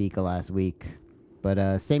against Benfica last week.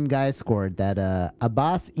 But same guy scored that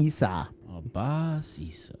Abbas Issa. Abbas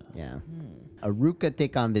Issa. Yeah. Aruca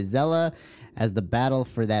take on Vizela as the battle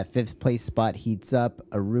for that 5th place spot heats up.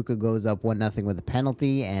 Aruca goes up 1-0 with a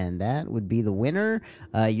penalty, and that would be the winner.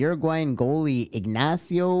 Uruguayan goalie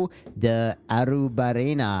Ignacio de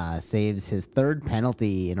Arubarena saves his 3rd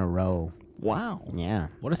penalty in a row. Wow. Yeah.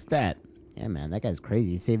 What a stat. Yeah, man, that guy's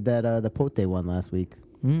crazy. He saved that the Pote one last week.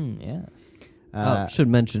 Yes. Should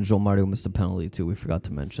mention João Mario missed a penalty too. We forgot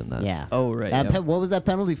to mention that. Yeah. Oh right. That yeah. what was that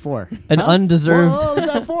penalty for? An undeserved. What was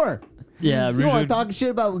that for? Yeah, You want Rujo- to talk shit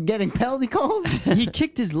about getting penalty calls? he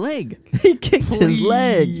kicked his leg. He kicked his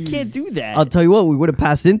leg. You can't do that. I'll tell you what, we would have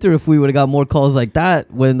passed Inter if we would have got more calls like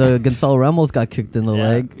that when the Gonzalo Ramos got kicked in the Yeah,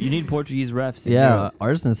 leg. You need Portuguese refs. in Yeah, Europe.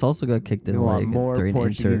 Arsenis also got kicked in We the want leg more during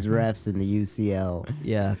Portuguese Inter. refs in the UCL.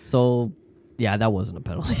 Yeah, so yeah, that wasn't a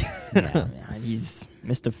penalty. Yeah. Yeah, he's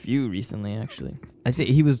missed a few recently, actually. I think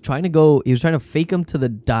he was trying to fake him to the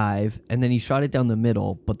dive, and then he shot it down the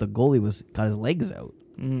middle, but the goalie got his legs out.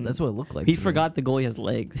 That's what it looked like. He to me. forgot the goalie has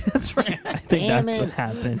legs. That's right. I think Damn that's it. what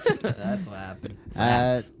happened. That's what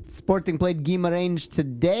happened. Sporting played Guimarães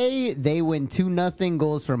today. They win 2-0.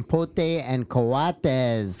 Goals from Pote and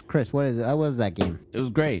Coates. Chris, what was that game? It was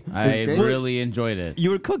great. I great? really enjoyed it. You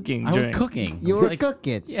were cooking. I was during- cooking. You were Like,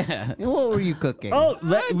 cooking. Yeah. What were you cooking? Oh,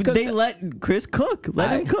 cooked- they let Chris cook.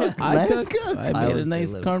 Let him cook. I Let him cooked. cook. I I made would a say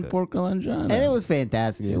nice let him corn cook. pork alanjana. And it was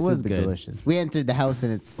fantastic. It was was super good. delicious. We entered the house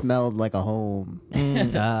and it smelled like a home.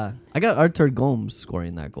 I got Artur Gomes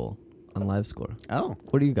scoring that goal on live score. Oh.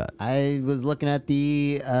 What do you got? I was looking at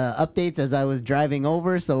the updates as I was driving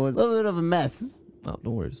over, so it was a little bit of a mess. Oh,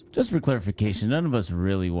 no worries. Just for clarification, none of us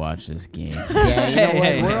really watch this game. Yeah, you know what?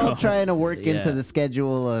 Hey, We're all no. trying to work into Yeah. the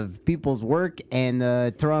schedule of people's work and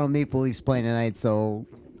the Toronto Maple Leafs playing tonight, so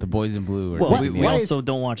The boys in blue are Well, taking we the- why also is-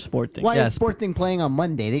 don't watch sporting. why Yeah, is Sporting playing on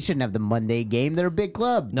Monday? They shouldn't have the Monday game. They're a big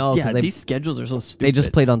club. No, Yeah, because these schedules are so stupid. they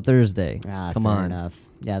just played on Thursday. Fair Come on. enough.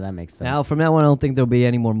 Yeah, that makes sense. Now, from now on, I don't think there'll be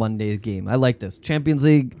any more Monday's game. I like this. Champions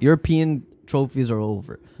League, European trophies are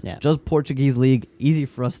over. Yeah. Just Portuguese League, easy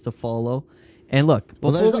for us to follow. And look,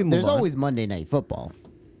 well, before there's, we move there's on, always Monday Night Football.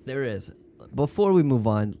 there is. Before we move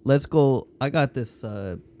on, let's go. I got this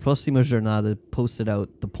Próxima Jornada posted out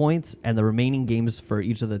the points and the remaining games for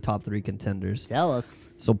each of the top 3 contenders. Tell us.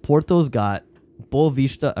 So Porto's got Boa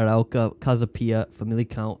Vista, Arauca, Casa Pia,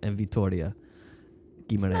 Famalicão, and Vitória.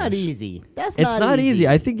 It's Guimarães. not easy. That's It's not easy.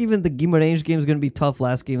 I think even the Guimarães game is going to be tough.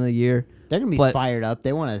 Last game of the year. They're gonna be but fired up.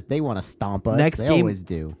 They want to stomp us. Next they game, always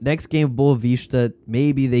do. Next game, Boa Vista.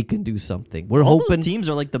 Maybe they can do something. We're All hoping. those teams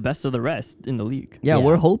are like the best of the rest in the league. Yeah, Yeah.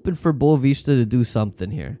 we're hoping for Boa Vista to do something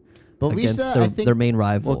here Boa against Vista, their, I think their main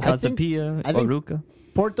rival. Well, I think- Casapia, I think- Aruca.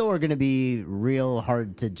 Porto are gonna be real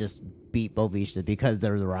hard to just beat Bovista because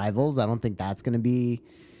they're the rivals. I don't think that's gonna be.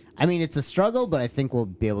 I mean, it's a struggle, but I think we'll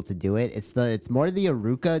be able to do it. It's more the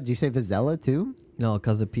Aruca. Did you say Vizela too? No,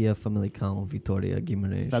 Casa Pia, Famalicão, Vitória,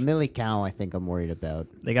 Guimarães. Famalicão, I think I'm worried about.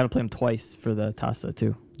 They got to play them twice for the Taça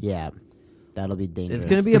too. Yeah, that'll be dangerous. It's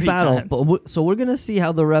going to be a 3 battle, times. but so we're going to see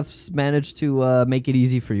how the refs manage to make it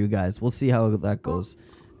easy for you guys. We'll see how that goes.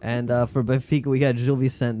 And for Benfica, we got Gil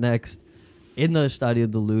Vicente next in the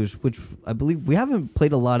Estádio da Luz, which I believe we haven't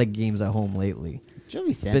played a lot of games at home lately. Gil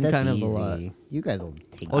Vicente, been that's kind of a easy. lot. You guys will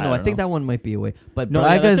take Oh that. no, I don't think know. that one might be away. But No, yeah,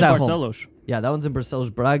 Braga's that's in at home. Barcelos. Yeah, that one's in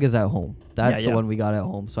Barcelos. Braga's at home. That's Yeah, the one we got at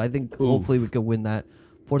home. So I think hopefully we could win that.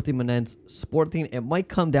 Portimonense, Sporting. It might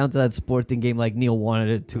come down to that Sporting game like Neil wanted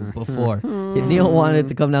it to before. Yeah, Neil wanted it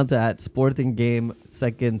to come down to that Sporting game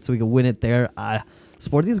second so we could win it there.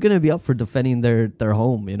 Sporting's going to be up for defending their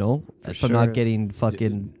home, you know, for sure. not getting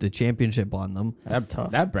fucking the championship on them. That's tough.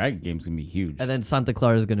 That Braga game's gonna be huge. And then Santa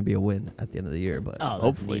Clara is going to be a win at the end of the year. But Oh, that's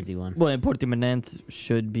Hopefully. an easy one. Well, and Portimonense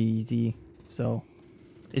should be easy. So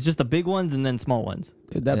it's just the big ones and then small ones.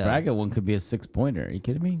 Dude, that Yeah. Braga one could be a 6-pointer. Are you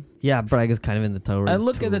kidding me? yeah, Braga's kind of in the title race. I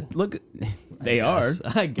look at too. it. Look, they are.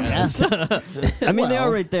 I guess. I mean, they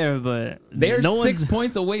are right there, but They're no 6 one's.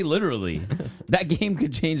 points away, literally. That game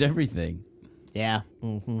could change everything. Yeah.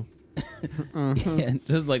 And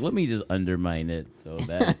just like, let me just undermine it so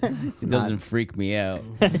that it doesn't freak me out.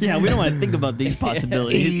 Yeah, we don't want to think about these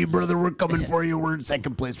possibilities. brother, we're coming for you. We're in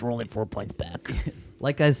second place. We're only 4 points back.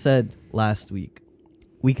 Like I said last week,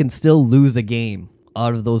 we can still lose a game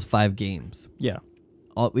out of those 5 games. Yeah,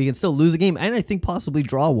 We can still lose a game, and I think possibly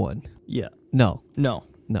draw one. yeah. No, No.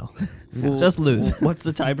 just lose. What's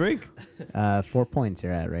the tiebreak? 4 points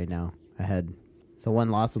you're at right now ahead. So one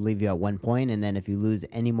loss would leave you at 1 point, and then if you lose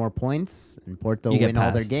any more points and Porto You get win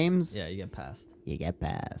all their passed. games, Yeah, you get passed. you get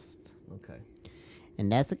passed. Okay.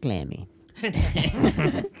 And that's a clammy.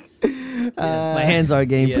 My hands are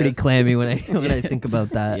getting pretty yes. clammy when I think about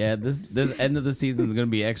that. Yeah, this end of the season is gonna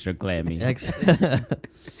be extra clammy. Thank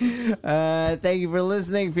you for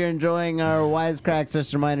listening. If you're enjoying our Wisecracks,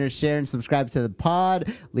 just a reminder, share and subscribe to the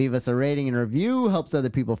pod. Leave us a rating and review. Helps other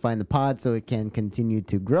people find the pod so it can continue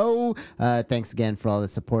to grow. Thanks again for all the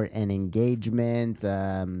support and engagement.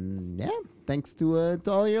 Thanks to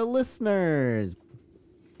all your listeners.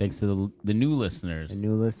 Thanks to the new listeners. The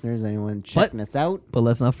new listeners, anyone checking us out? But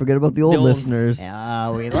let's not forget about the old old- listeners. Yeah,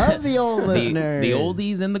 we love the old listeners. The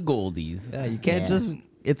oldies and the goldies. Yeah, you can't Yeah. just.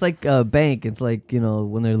 It's like a bank. It's like, you know,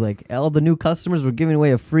 when they're like, all the new customers were giving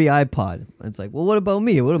away a free iPod. It's like, well, what about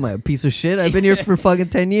me? What am I, a piece of shit? I've been here for fucking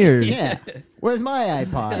 10 years. Yeah. Where's my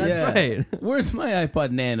iPod? That's right. Where's my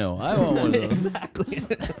iPod Nano? I want one of those. Exactly.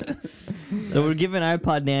 So we're giving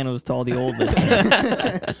iPod Nanos to all the old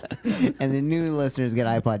listeners, And the new listeners get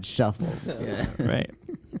iPod Shuffles. right?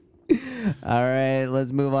 All right,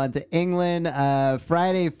 let's move on to England.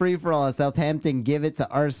 Friday free for all. Southampton give it to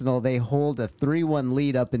Arsenal. They hold a 3-1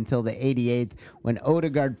 lead up until the 88th when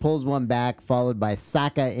Odegaard pulls one back, followed by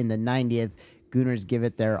Saka in the 90th. Gooners give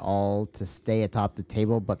it their all to stay atop the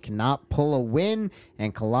table, but cannot pull a win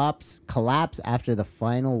and collapse after the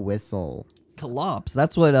final whistle. Collapse.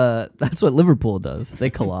 That's what Liverpool does. They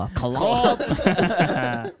collapse. Collapse.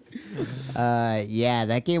 Yeah,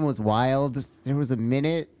 that game was wild. There was a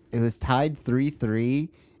minute. It was tied 3-3,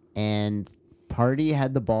 and Party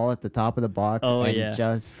had the ball at the top of the box Oh, and yeah.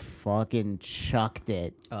 just fucking chucked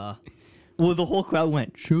it. Well, the whole crowd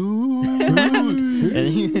went shoot, and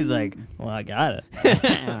he's like, "Well, I got it."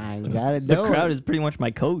 I gotta The know crowd it. is pretty much my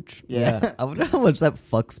coach. Yeah. I wonder how much that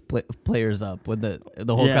fucks players up when the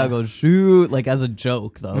whole Yeah. crowd goes shoot, like as a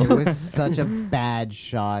joke It though. was such a bad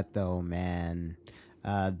shot, though, man.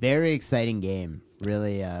 Very exciting game.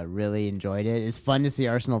 Really, really enjoyed it. It's fun to see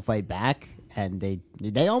Arsenal fight back, and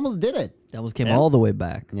they almost did it. That almost came Yeah. all the way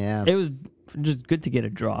back. Yeah. It was just good to get a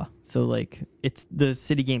draw. So like, it's the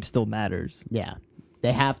City game still matters. Yeah.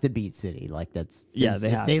 They have to beat City. Like that's Yeah, if they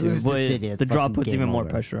have they to. lose to But City. It's the draw fucking puts game even more over.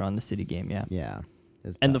 pressure on the City game. Yeah. Yeah.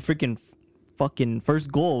 It's And the tough. fucking first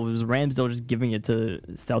goal was Ramsdale just giving it to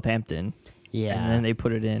Southampton. Yeah. And then they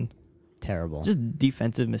put it in. Terrible. Just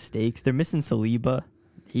defensive mistakes. They're missing Saliba.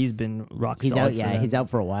 He's been rock He's solid. out. for Yeah, them. he's out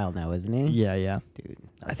for a while now, isn't he? Yeah, yeah. Dude.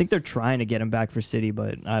 I think they're trying to get him back for City,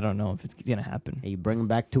 but I don't know if it's gonna happen. You bring him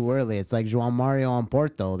back too early. It's like João Mario on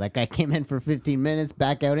Porto. That guy came in for 15 minutes,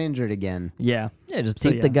 back out injured again. Yeah. Yeah, just So,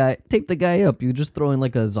 tape the guy up. You just throw in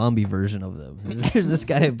like a zombie version of them. There's this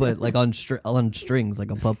guy, but like on strings,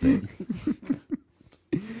 like a puppet.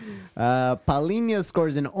 Paulinho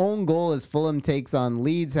scores an own goal as Fulham takes on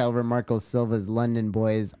Leeds. However, Marco Silva's London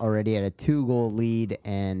boys already at a 2-goal lead,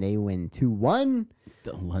 and they win 2-1.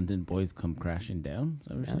 The London boys come crashing down. Is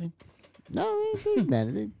that what you're saying? No,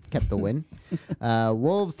 they kept the win.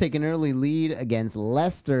 Wolves take an early lead against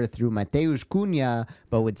Leicester through Mateus Cunha,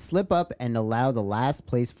 but would slip up and allow the last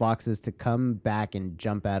place Foxes to come back and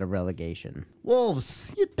jump out of relegation.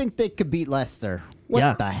 Wolves, you'd think they could beat Leicester. What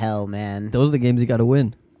Yeah. the hell, man? Those are the games you got to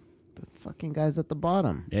win. The fucking guys at the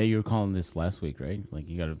bottom. Yeah, you were calling this last week, right? Like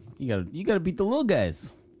you gotta beat the little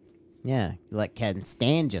guys. Yeah, you let Ken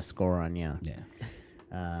Stan just score on you. Yeah.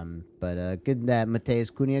 But good that Mateus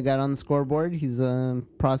Cunha got on the scoreboard. He's a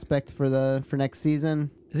prospect for next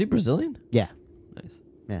season. Is he Brazilian? Yeah, Nice.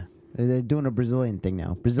 yeah. They're doing a Brazilian thing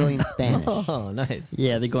now. Brazilian Spanish. Oh, nice.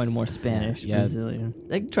 Yeah, they're going more Spanish, Yeah. Brazilian.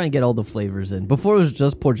 They try and get all the flavors in. Before it was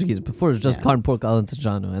just Portuguese. Before it was just carne porco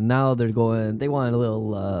alentejano, and now they're going. They want a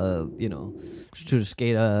little,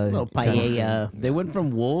 churrasqueira. Little paella. They went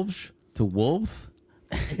from wolves to wolf.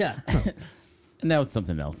 Yeah. And now it's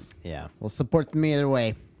something else. Yeah, we'll support them either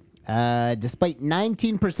way. Despite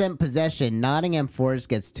 19% possession, Nottingham Forest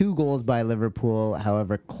gets 2 goals by Liverpool.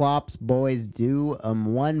 However, Klopp's boys do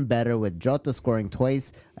one better, with Jota scoring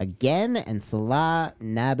twice again and Salah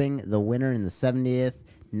nabbing the winner in the 70th.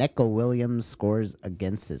 Neco Williams scores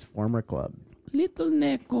against his former club. Little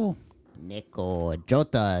Neko. Neco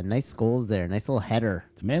Jota, nice goals there. Nice little header.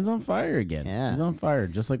 The man's on fire again. Yeah. He's on fire,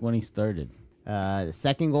 just like when he started. The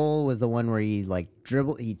second goal was the one where he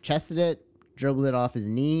he chested it, dribbled it off his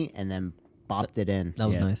knee, and then bopped it in. That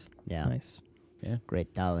was Yeah. nice. Yeah, Nice.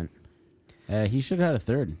 great talent. He should have had a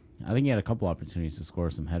third. I think he had a couple opportunities to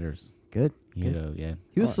score some headers. Good. He had a,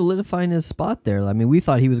 He was solidifying his spot there. I mean, we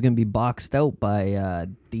thought he was going to be boxed out by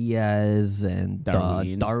Diaz and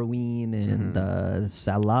Darwin. and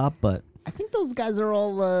Salah, but I think those guys are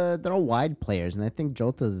all they're all wide players, and I think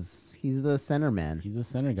he's the center man He's a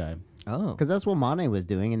center guy. because that's what Mane was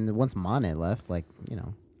doing. And once Mane left,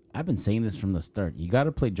 I've been saying this from the start. You got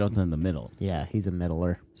to play Jota in the middle. yeah, he's a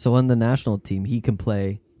middler. so on the national team, he can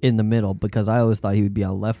play in the middle because I always thought he would be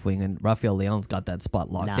on left wing, and Rafael Leon's got that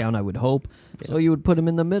spot locked Nah. down, I would hope. So you would put him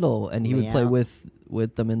in the middle, and he would play Leão.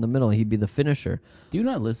 with them in the middle. He'd be the finisher. Do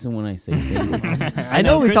not listen when I say things. I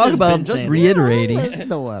know we Chris talked has about been him, just saying that. reiterating. Listen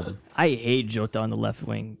to him. I hate Jota on the left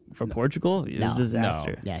wing for Portugal. It was a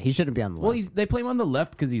disaster. Yeah, he shouldn't be on the Well, left. they play him on the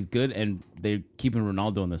left because he's good, and they're keeping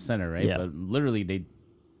Ronaldo in the center, right? Yeah. But literally,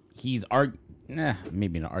 he's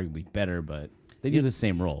maybe not arguably better, but they do the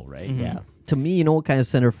same role, right? Yeah. To me, you know what kind of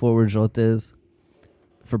center forward Jota is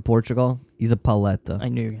for Portugal? He's a paleta. I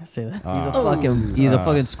knew you were going to say that. He's a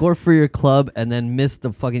fucking score for your club and then miss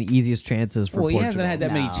the fucking easiest chances for Well, he Portugal. hasn't had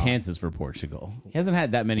that many No. chances for Portugal. He hasn't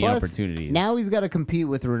had that many Plus, opportunities. now he's got to compete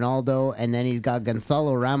with Ronaldo, and then he's got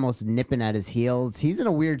Gonzalo Ramos nipping at his heels. He's in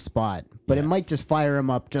a weird spot, but it might just fire him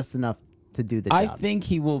up just enough to do the I job. think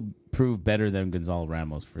he will prove better than Gonzalo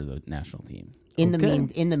Ramos for the national team. In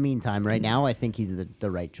the meantime, right now, I think he's the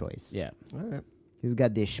right choice. Yeah. All right. He's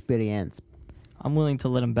got the experience. I'm willing to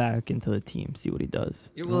let him back into the team, see what he does.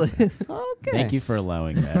 Okay. Thank you for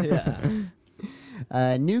allowing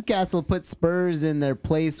that. Newcastle put Spurs in their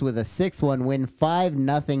place with a 6-1 win,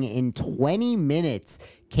 5-0 in 20 minutes.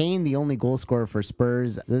 Kane, the only goal scorer for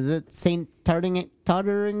Spurs. Was it St.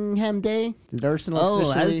 Tottenham Day? Did Arsenal Oh,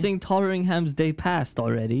 officially? I think Tottenham's day passed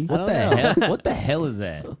already. What the hell? What the hell is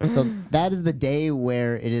that? So that is the day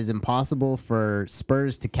where it is impossible for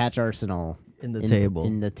Spurs to catch Arsenal In the table.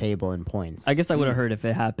 In the table in points. I guess I would have heard if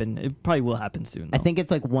it happened. It probably will happen soon. I though. think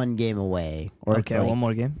it's like one game away. Or it's Okay, like- one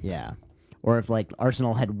more game. Yeah. Or if like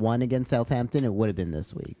Arsenal had won against Southampton, it would have been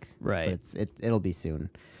this week. Right. But it'll be soon.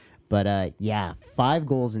 But yeah, 5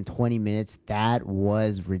 goals in 20 minutes. That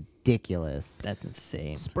was ridiculous. That's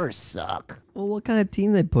insane. Spurs suck. Well, what kind of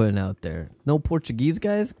team they putting out there? No Portuguese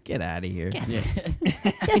guys? Get out of here.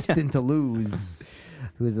 Destined to lose.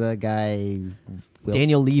 Who's the guy?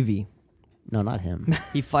 Daniel Levy. No, not him.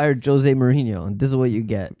 He fired Jose Mourinho, and this is what you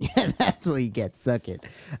get. That's what you get. Suck it.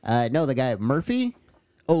 No, the guy Murphy.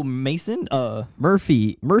 Oh, Mason?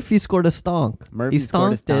 Murphy scored a stonk. Murphy he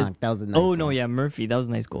scored a stonked it. stonk. That was a nice Oh, no, one. yeah, Murphy. That was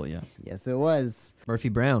a nice goal, yeah. Yes, it was. Murphy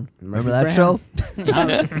Brown. Murphy Remember that Brown.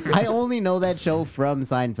 show? I only know that show from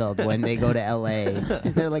Seinfeld when they go to L.A.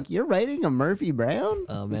 And they're like, "You're writing a Murphy Brown?"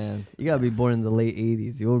 Oh man, you gotta be born in the late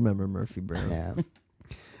 '80s. You'll remember Murphy Brown. Yeah.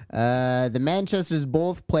 The Manchesters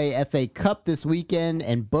both play FA Cup this weekend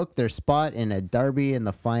and book their spot in a derby in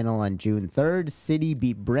the final on June 3rd. City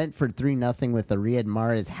beat Brentford 3-0 with a Riyad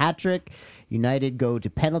Mahrez hat-trick. United go to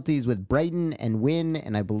penalties with Brighton and win,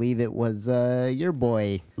 and I believe it was your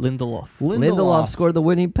boy Lindelof. Lindelof scored the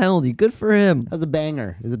winning penalty. Good for him. That was a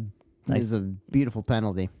banger. It was a beautiful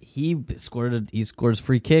penalty. He scores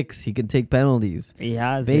free kicks. He can take penalties. He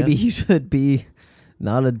has. Maybe yes. he should be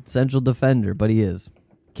not a central defender, but he is.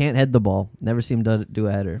 Can't head the ball. Never seen him do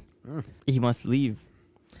a header. He must leave.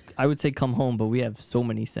 I would say come home, but we have so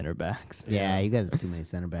many center backs. Yeah, you guys have too many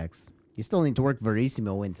center backs. You still need to work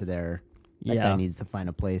Verissimo into there. That guy needs to find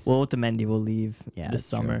a place. Well, Otamendi will leave Yeah, this that's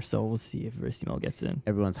summer, true. so we'll see if Verissimo gets in.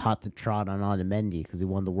 Everyone's hot to trot on Otamendi because he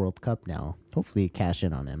won the World Cup now. Hopefully you cash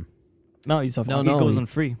in on him. No, he's off. No, He no, goes he- on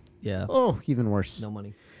free. Yeah. Oh, even worse. No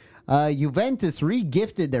money. Juventus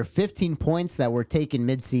re-gifted their 15 points that were taken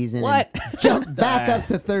mid-season. What? And jumped back up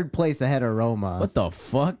to third place ahead of Roma. What the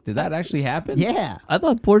fuck? Did that actually happen? Yeah. I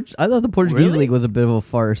thought the Portuguese league was a bit of a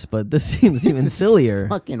farce, but this seems even sillier.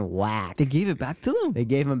 Fucking whack. They gave it back to them. They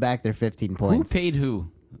gave them back their 15 Who points. paid who?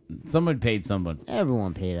 Someone paid someone.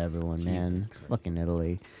 Everyone paid everyone, man. It's fucking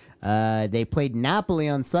Italy. They played Napoli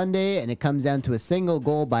on Sunday, and it comes down to a single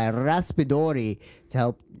goal by Raspadori to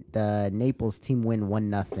help the Naples team win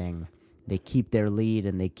 1-0. They keep their lead,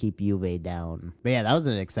 and they keep Juve down. But yeah, that was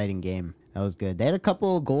an exciting game. That was good. They had a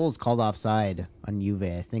couple of goals called offside on Juve.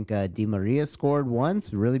 I think Di Maria scored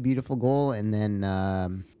once, really beautiful goal, and then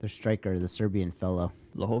their striker, the Serbian fellow,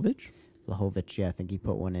 Vlahovic, yeah, I think he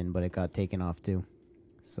put one in, but it got taken off too.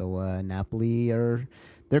 So Napoli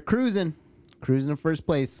they're cruising in first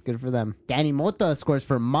place. Good for them. Danny Mota scores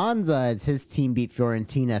for Monza as his team beat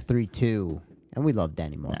Fiorentina 3-2. And we love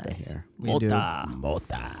Danny Mota here.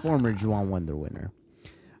 Mota. Former Juan Wonder winner.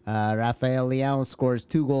 Rafael Leão scores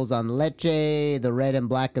 2 goals on Lecce. The red and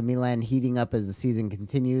black of Milan heating up as the season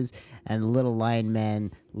continues. And Little Lion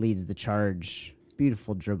Man leads the charge.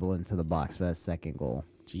 Beautiful dribble into the box for that second goal.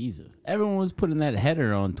 Jesus. Everyone was putting that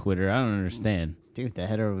header on Twitter. I don't understand. Dude, the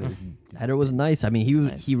header was nice. I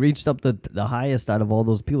mean, he reached up the highest out of all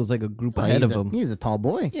those people. It's like a group ahead of him. He's a tall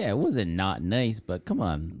boy. Yeah, it wasn't not nice, but come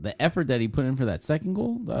on. The effort that he put in for that second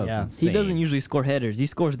goal, that was insane. He doesn't usually score headers. He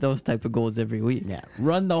scores those type of goals every week. Yeah.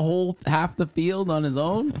 Run the whole half the field on his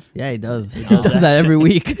own. Yeah, he does. He does that every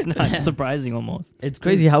week. It's not surprising almost. It's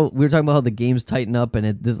crazy how we were talking about how the games tighten up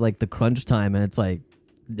and this is like the crunch time, and it's like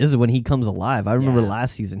this is when he comes alive. I remember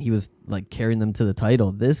last season he was like carrying them to the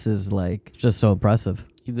title. This is like just so impressive.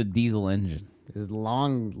 He's a diesel engine. His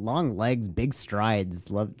long legs, big strides.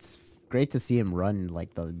 It's great to see him run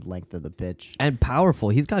like the length of the pitch. And powerful.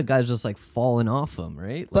 He's got guys just like falling off him,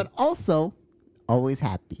 right? But also, always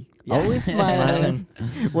happy. Always smiling.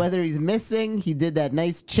 Whether he's missing, he did that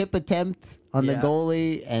nice chip attempt on the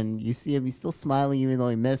goalie, and you see him, he's still smiling even though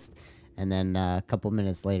he missed. And then a couple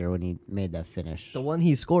minutes later when he made that finish. The one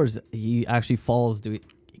he scores, he actually falls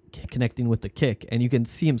connecting with the kick, and you can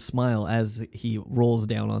see him smile as he rolls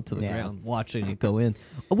down onto the ground watching it go in.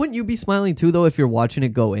 Wouldn't you be smiling too though if you're watching it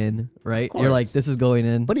go in, right? You're like, this is going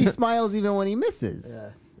in. But he smiles even when he misses.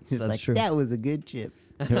 Yeah. He's That's like, true. that was a good chip.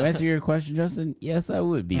 To answer your question, Justin, yes, I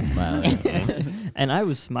would be smiling. And I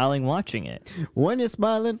was smiling watching it. When you're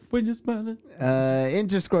smiling.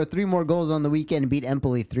 Inter scored 3 more goals on the weekend and beat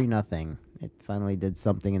Empoli 3-0. It finally did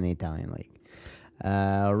something in the Italian league.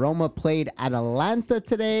 Roma played Atalanta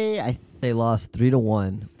today. They lost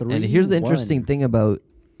 3-1. And here's the interesting thing about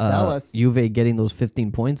Tell us. Juve getting those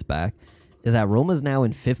 15 points back is that Roma's now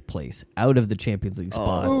in 5th place out of the Champions League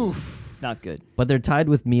spots. Oof. Not good. But they're tied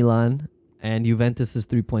with Milan, and Juventus is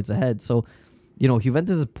 3 points ahead. So,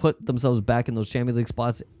 Juventus has put themselves back in those Champions League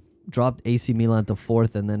spots, dropped AC Milan to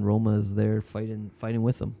 4th, and then Roma is there fighting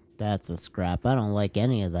with them. That's a scrap. I don't like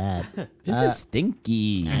any of that. This is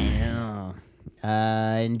stinky.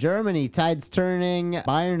 In Germany, tides turning.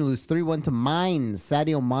 Bayern lose 3-1 to Mainz.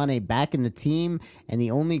 Sadio Mane back in the team, and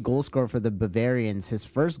the only goal scorer for the Bavarians. His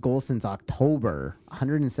first goal since October,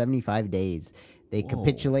 175 days. They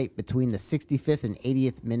capitulate between the 65th and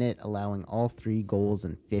 80th minute, allowing all 3 goals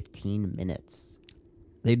in 15 minutes.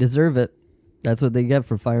 They deserve it. That's what they get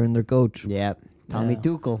for firing their coach. Yep. Tommy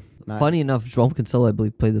Tuchel. Funny enough, João Cancelo, I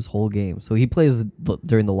believe, played this whole game. So he plays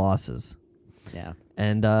during the losses. Yeah.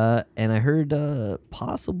 And I heard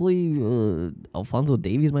possibly Alphonso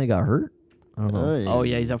Davies might have got hurt. I don't know. Oh,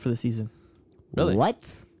 yeah, he's out for the season. Really?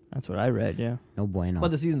 What? That's what I read, yeah. No bueno.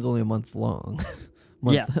 But the season's only a month long.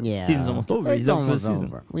 Yeah. Yeah. Season's almost over. It's He's out for the almost season.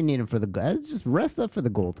 over. We need him for the just rest up for the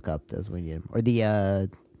Gold Cup. That's what we need him. Or the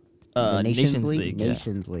Nations League. Yeah.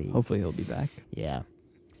 Nations League. Hopefully he'll be back. Yeah.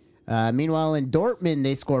 Meanwhile, in Dortmund,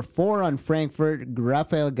 they score 4 on Frankfurt.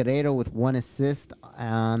 Rafael Guerreiro with 1 assist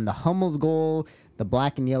on the Hummels goal. The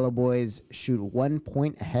black and yellow boys shoot 1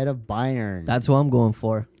 point ahead of Bayern. That's what I'm going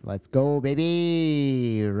for. Let's go,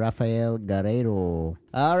 baby. Rafael Guerreiro.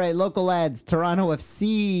 All right, local lads. Toronto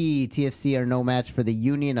FC. TFC are no match for the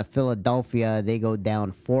Union of Philadelphia. They go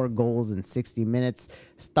down 4 goals in 60 minutes.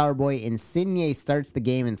 Starboy Insigne starts the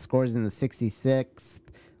game and scores in the 66th.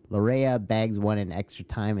 Lorea bags 1 in extra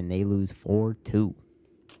time, and they lose 4-2.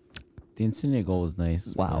 The Insigne goal was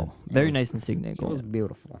nice. Wow. Very nice Insigne It goal. was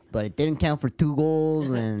beautiful. But it didn't count for 2 goals,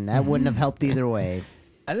 and that wouldn't have helped either way.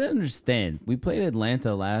 I didn't understand. We played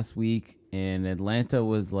Atlanta last week, and Atlanta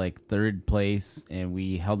was like 3rd place, and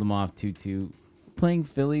we held them off 2-2. Playing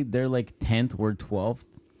Philly, they're like 10th, we're 12th.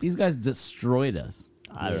 These guys destroyed us.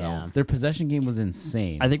 I don't know. Their possession game was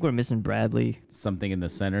insane. I think we're missing Bradley. Something in the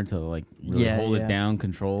center to like really hold it down,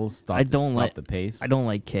 control, stop the pace. I don't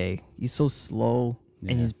like K. He's so slow,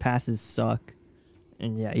 and his passes suck.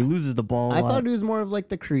 And he loses the ball. I thought he was more of like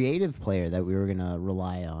the creative player that we were gonna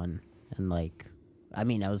rely on, and like, I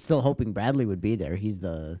mean, I was still hoping Bradley would be there. He's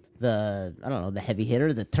the I don't know, the heavy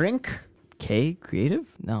hitter, the trink. K creative?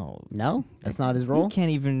 No, That's not his he role. can't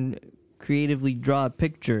even creatively draw a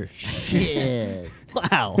picture. Shit,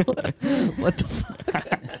 Wow. What the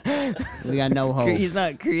fuck? we got no hope. He's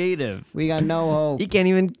not creative. We got no hope. He can't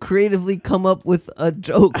even creatively come up with a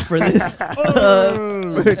joke for this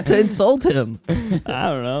to insult him. I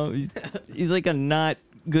don't know. He's like a not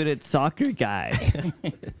good at soccer guy.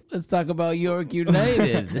 Let's talk about York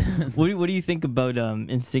United. What do you think about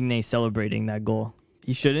Insigne celebrating that goal?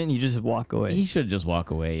 He shouldn't. He just walk away. He should just walk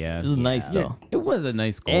away. Yeah, It was nice though. It was a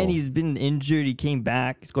nice goal. And he's been injured. He came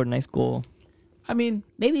back. He scored a nice goal. I mean,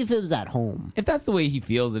 Maybe if it was at home. if that's the way he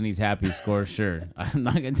feels and he's happy to score, sure. I'm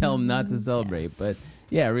not gonna tell him not to celebrate, but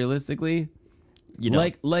yeah, realistically, You know,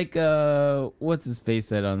 like what's his face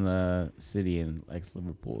said on the City and ex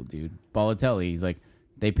Liverpool dude, Balotelli. He's like,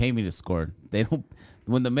 they pay me to score. They don't.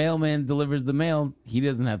 When the mailman delivers the mail, he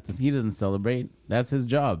doesn't have to. He doesn't celebrate. That's his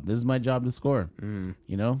job. This is my job to score. You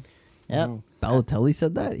know. Yep. Balotelli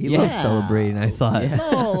said that? He Yeah. loves celebrating, I thought.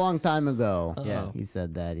 No, a long time ago. Yeah. He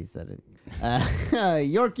said that. He said it.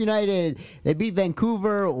 York United, they beat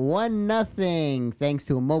Vancouver 1-0 thanks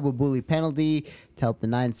to a Moba Bully penalty to help the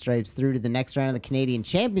Nine Stripes through to the next round of the Canadian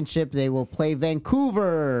Championship. They will play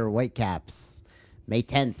Vancouver Whitecaps May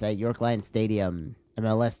 10th at York Lions Stadium.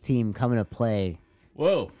 MLS team coming to play.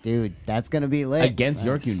 Whoa. Dude, that's going to be lit. Against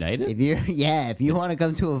York United. If you want to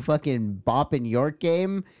come to a fucking Bop and York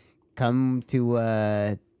game, come to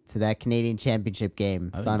that Canadian Championship game.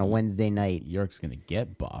 It's on a Wednesday night. York's gonna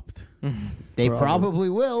get bopped. They probably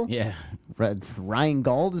will. Yeah. Ryan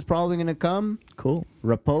Gauld is probably going to come. cool.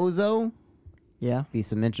 Raposo, Yeah. be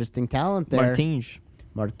some interesting talent there. Martins.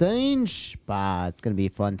 Martins. Bah, it's going to be a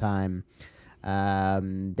fun time.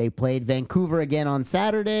 They played Vancouver again on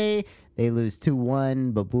Saturday. They lose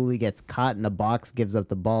 2-1. Babuli gets caught in a box, gives up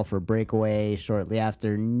the ball for a breakaway shortly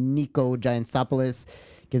after Nico Giantsopoulos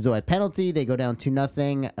gives away a penalty. They go down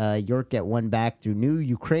 2-0. York get one back through new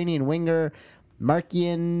Ukrainian winger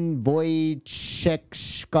Markian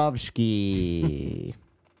Wojciechowski.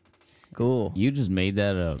 Cool. You just made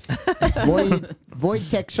that up.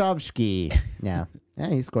 Wojciechowski. Yeah,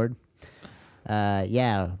 he scored.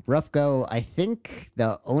 Rough go. I think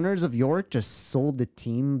the owners of York just sold the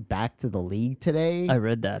team back to the league today. I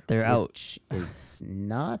read that. They're out. Which is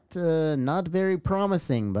not very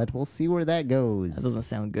promising, but we'll see where that goes. That doesn't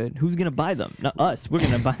sound good. Who's going to buy them? Not us. We're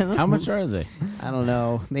going to buy them. How much are they? I don't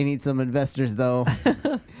know. They need some investors though.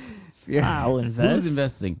 I'll invest. Who's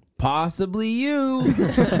investing? Possibly you.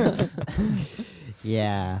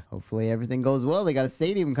 Yeah, hopefully everything goes well. They got a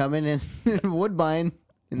stadium coming in Woodbine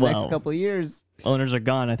in the next Well. couple of years. Owners are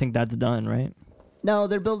gone. I think that's done, right? No,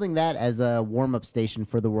 they're building that as a warm-up station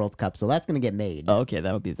for the World Cup, so that's going to get made. Oh, okay.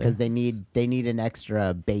 That'll be there. Because they need an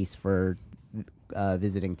extra base for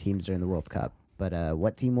visiting teams during the World Cup. But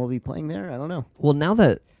what team will be playing there? I don't know. Well, now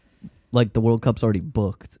that like the World Cup's already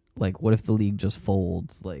booked, like what if the league just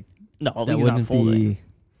folds? Like No, that league's not wouldn't folding. be.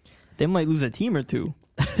 They might lose a team or two,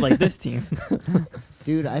 like this team.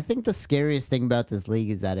 Dude, I think the scariest thing about this league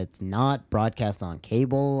is that it's not broadcast on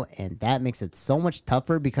cable, and that makes it so much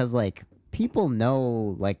tougher because, like, people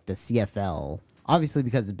know, like, the CFL, obviously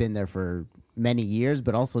because it's been there for many years,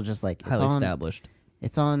 but also just, like, Highly established.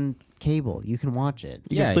 It's on cable. You can watch it.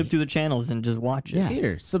 You Yeah, can flip through the channels and just watch it. Yeah.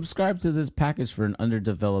 Here, subscribe to this package for an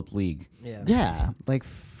underdeveloped league. Yeah, like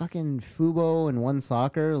fucking Fubo and One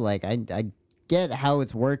Soccer. Like, I get how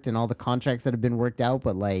it's worked and all the contracts that have been worked out,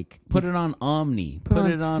 but like, Put it on Omni. Put Put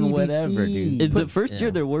on it on CBC. whatever, dude. The first year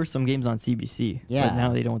there were some games on CBC. Yeah. But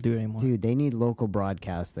now they don't do it anymore. dude, they need local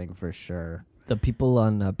broadcasting for sure. The people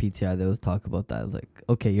on PTI, they always talk about that. It's like,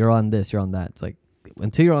 okay, you're on this, you're on that. It's like,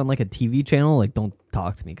 until you're on like a TV channel, like don't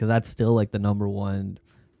talk to me because that's still like the number one,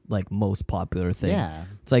 like most popular thing. Yeah.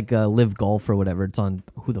 It's like Live Golf or whatever. It's on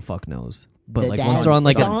who the fuck knows. But The like Daz- once they're on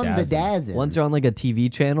like it's a on the Dazzin. once you're on like a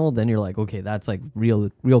TV channel, then you're like, okay, that's like real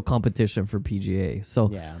competition for PGA. So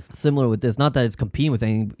Yeah. similar with this, not that it's competing with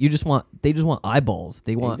anything. They just want eyeballs.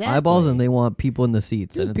 They want Exactly. eyeballs and they want people in the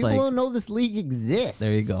seats. Dude, and it's people like, don't know this league exists.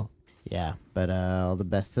 there you go. Yeah, but all the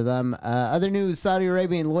best to them. Other news, Saudi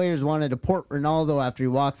Arabian lawyers wanted to deport Ronaldo after he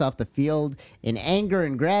walks off the field in anger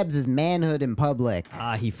and grabs his manhood in public.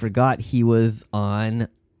 He forgot he was in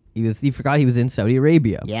Saudi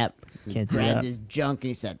Arabia. Yep. Can't do grabbed that. his junk and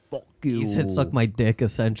he said, "Fuck you." He said, "Suck my dick,"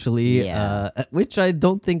 essentially, Yeah. which I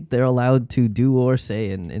don't think they're allowed to do or say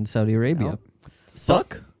in Saudi Arabia.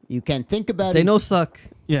 Suck? You can think about They it. know suck.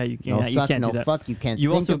 Yeah, you No can't. suck, you can't no do that. fuck. You can't You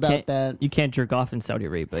think also about can't, that. You can't jerk off in Saudi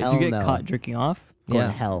Arabia. Hell If you get no. caught jerking off, Go Yeah.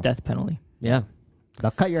 to hell. death penalty. Yeah,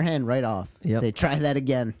 They'll cut your hand right off. Yep. Say, try that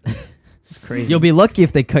again. It's crazy. you'll be lucky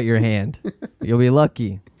if they cut your hand. You'll be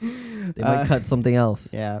lucky. They might cut something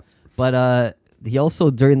else. Yeah. But he also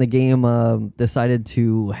during the game decided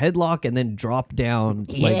to headlock and then drop down,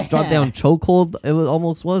 Yeah. drop down chokehold. It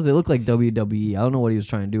was. It looked like WWE. I don't know what he was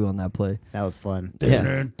trying to do on that play. That was fun.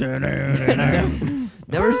 Yeah.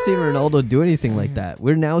 Never seen Ronaldo do anything like that.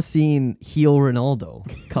 We're now seeing heel Ronaldo.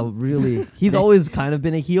 Really, he's always kind of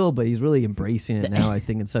been a heel, but he's really embracing it now. I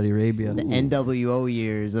think in Saudi Arabia. The NWO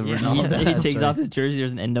years of He Ronaldo. takes off his jersey.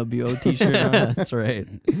 There's an NWO T-shirt on. That's right.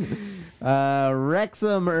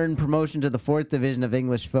 Wrexham earned promotion to the 4th division of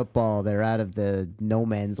English football. They're out of the no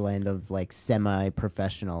man's land of like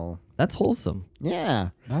semi-professional. That's wholesome. Yeah.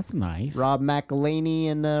 That's nice. Rob McElhaney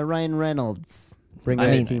and Ryan Reynolds bring I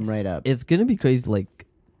that mean, team right up. It's gonna be crazy, like,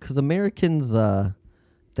 because Americans,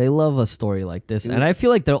 they love a story like this, and I feel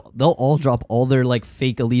like they'll all drop all their like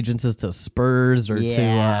fake allegiances to Spurs or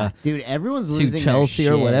Dude, everyone's to losing Chelsea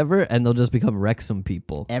their or shit. whatever, and they'll just become Wrexham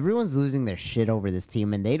people. Everyone's losing their shit over this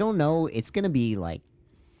team, and they don't know it's gonna be like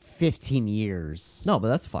 15 years. No, but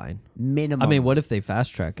that's fine. Minimum. I mean, what if they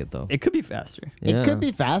fast track it though? It could be faster. It Yeah. could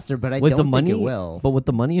be faster, but I with don't the money, think it will. but with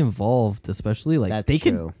the money involved, especially like That's they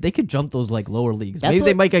true. could jump those like lower leagues. That's Maybe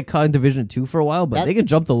they what- might get caught in Division 2 for a while, but That- they can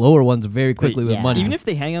jump the lower ones very quickly with yeah. money. Even if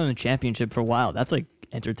they hang out in the championship for a while, that's like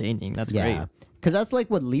entertaining. That's Yeah, great. because that's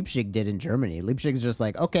like what Leipzig did in Germany. Leipzig's just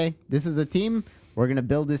like, okay, this is a team. We're gonna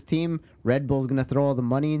build this team. Red Bull's gonna throw all the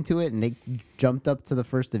money into it, and they jumped up to the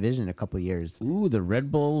 1st division a couple years. Ooh, the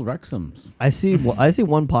Red Bull Wrexhams. I see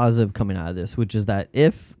one positive coming out of this, which is that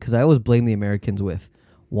because I always blame the Americans with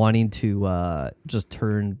wanting to just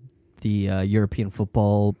turn the European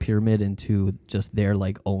football pyramid into just their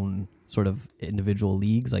like own sort of individual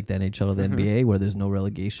leagues, like the NHL or the NBA, where there's no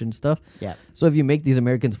relegation stuff. Yeah. So if you make these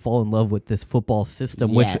Americans fall in love with this football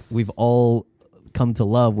system, which Yes. we've all come to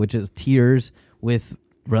love, which is tiers with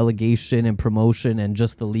relegation and promotion and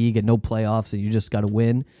just the league and no playoffs and you just got to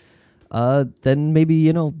win, then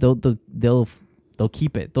maybe they'll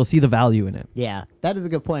keep it. They'll see the value in it. Yeah, that is a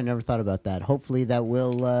good point. I never thought about that. Hopefully, that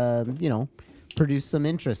will produce some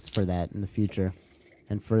interest for that in the future,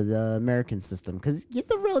 and for the American system. Because get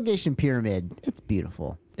the relegation pyramid, it's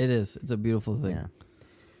beautiful. It is. It's a beautiful thing. Yeah.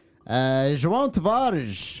 João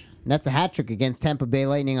Tavares nets a hat trick against Tampa Bay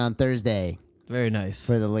Lightning on Thursday Very nice.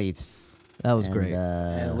 for the Leafs. That was And, great.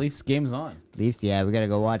 Yeah, at least game's on. Leafs, yeah, we gotta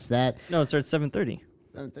go watch that. No, it starts 7:30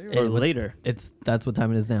 or It would- later. That's what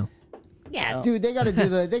time it is now. Yeah, dude, they gotta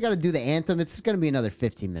do the anthem. It's gonna be another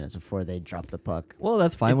 15 minutes before they drop the puck. Well,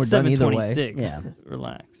 that's fine. It's We're done either way. 7:26. Yeah.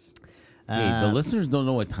 Relax. Hey, the listeners don't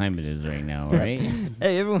know what time it is right now, right?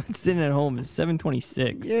 Hey, everyone's sitting at home. It's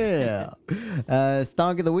 7:26. Yeah.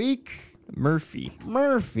 Stonk of the week, Murphy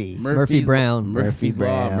Murphy. Brown. Murphy Murphy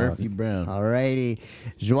Brown. Brown. Murphy Brown. Alrighty.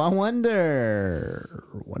 Joao Wonder.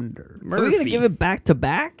 Are we gonna give it back to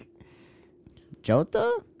back?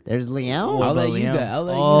 Jota? There's Leon. I'll let about you Leon? that. I'll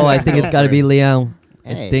let Oh, you I that. think it's got to be Leon.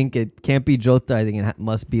 Hey. I think it can't be Jota. I think it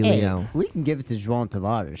must be Hey, Leon. we can give it to João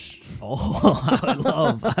Tavares. Oh,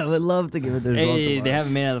 I would love to give it to Hey, Jota. they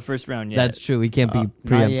haven't made it out of the first round yet. That's true. We can't be Not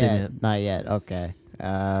preempting yet. it. Not yet. Okay.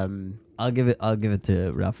 I'll give it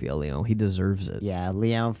to Rafael Leon. He deserves it. Yeah,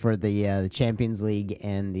 Leon for the Champions League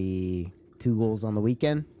and the 2 goals on the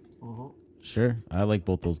weekend. Sure, I like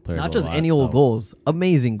both those players. Not a just lot, any old so- goals.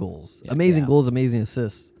 Amazing goals. Amazing Yeah. goals, amazing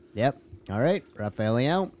assists. Yep. All right. Rafael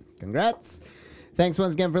Leão. Congrats. Thanks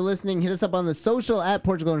once again for listening. Hit us up on the social at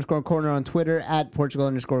Portugal_Corner on Twitter, at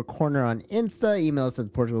Portugal_Corner on Insta. Email us at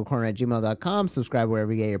PortugalCorner@gmail.com. Subscribe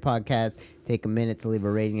wherever you get your podcasts. Take a minute to leave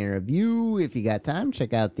a rating and a review if you got time.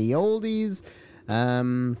 Check out the oldies.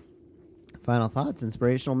 Final thoughts,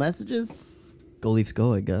 inspirational messages. Go Leafs,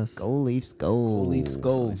 go! I guess. Go Leafs, go. Leafs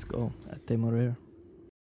go. Let's go. Ate Morera.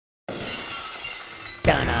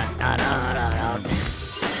 Da-da-da-da-da-da.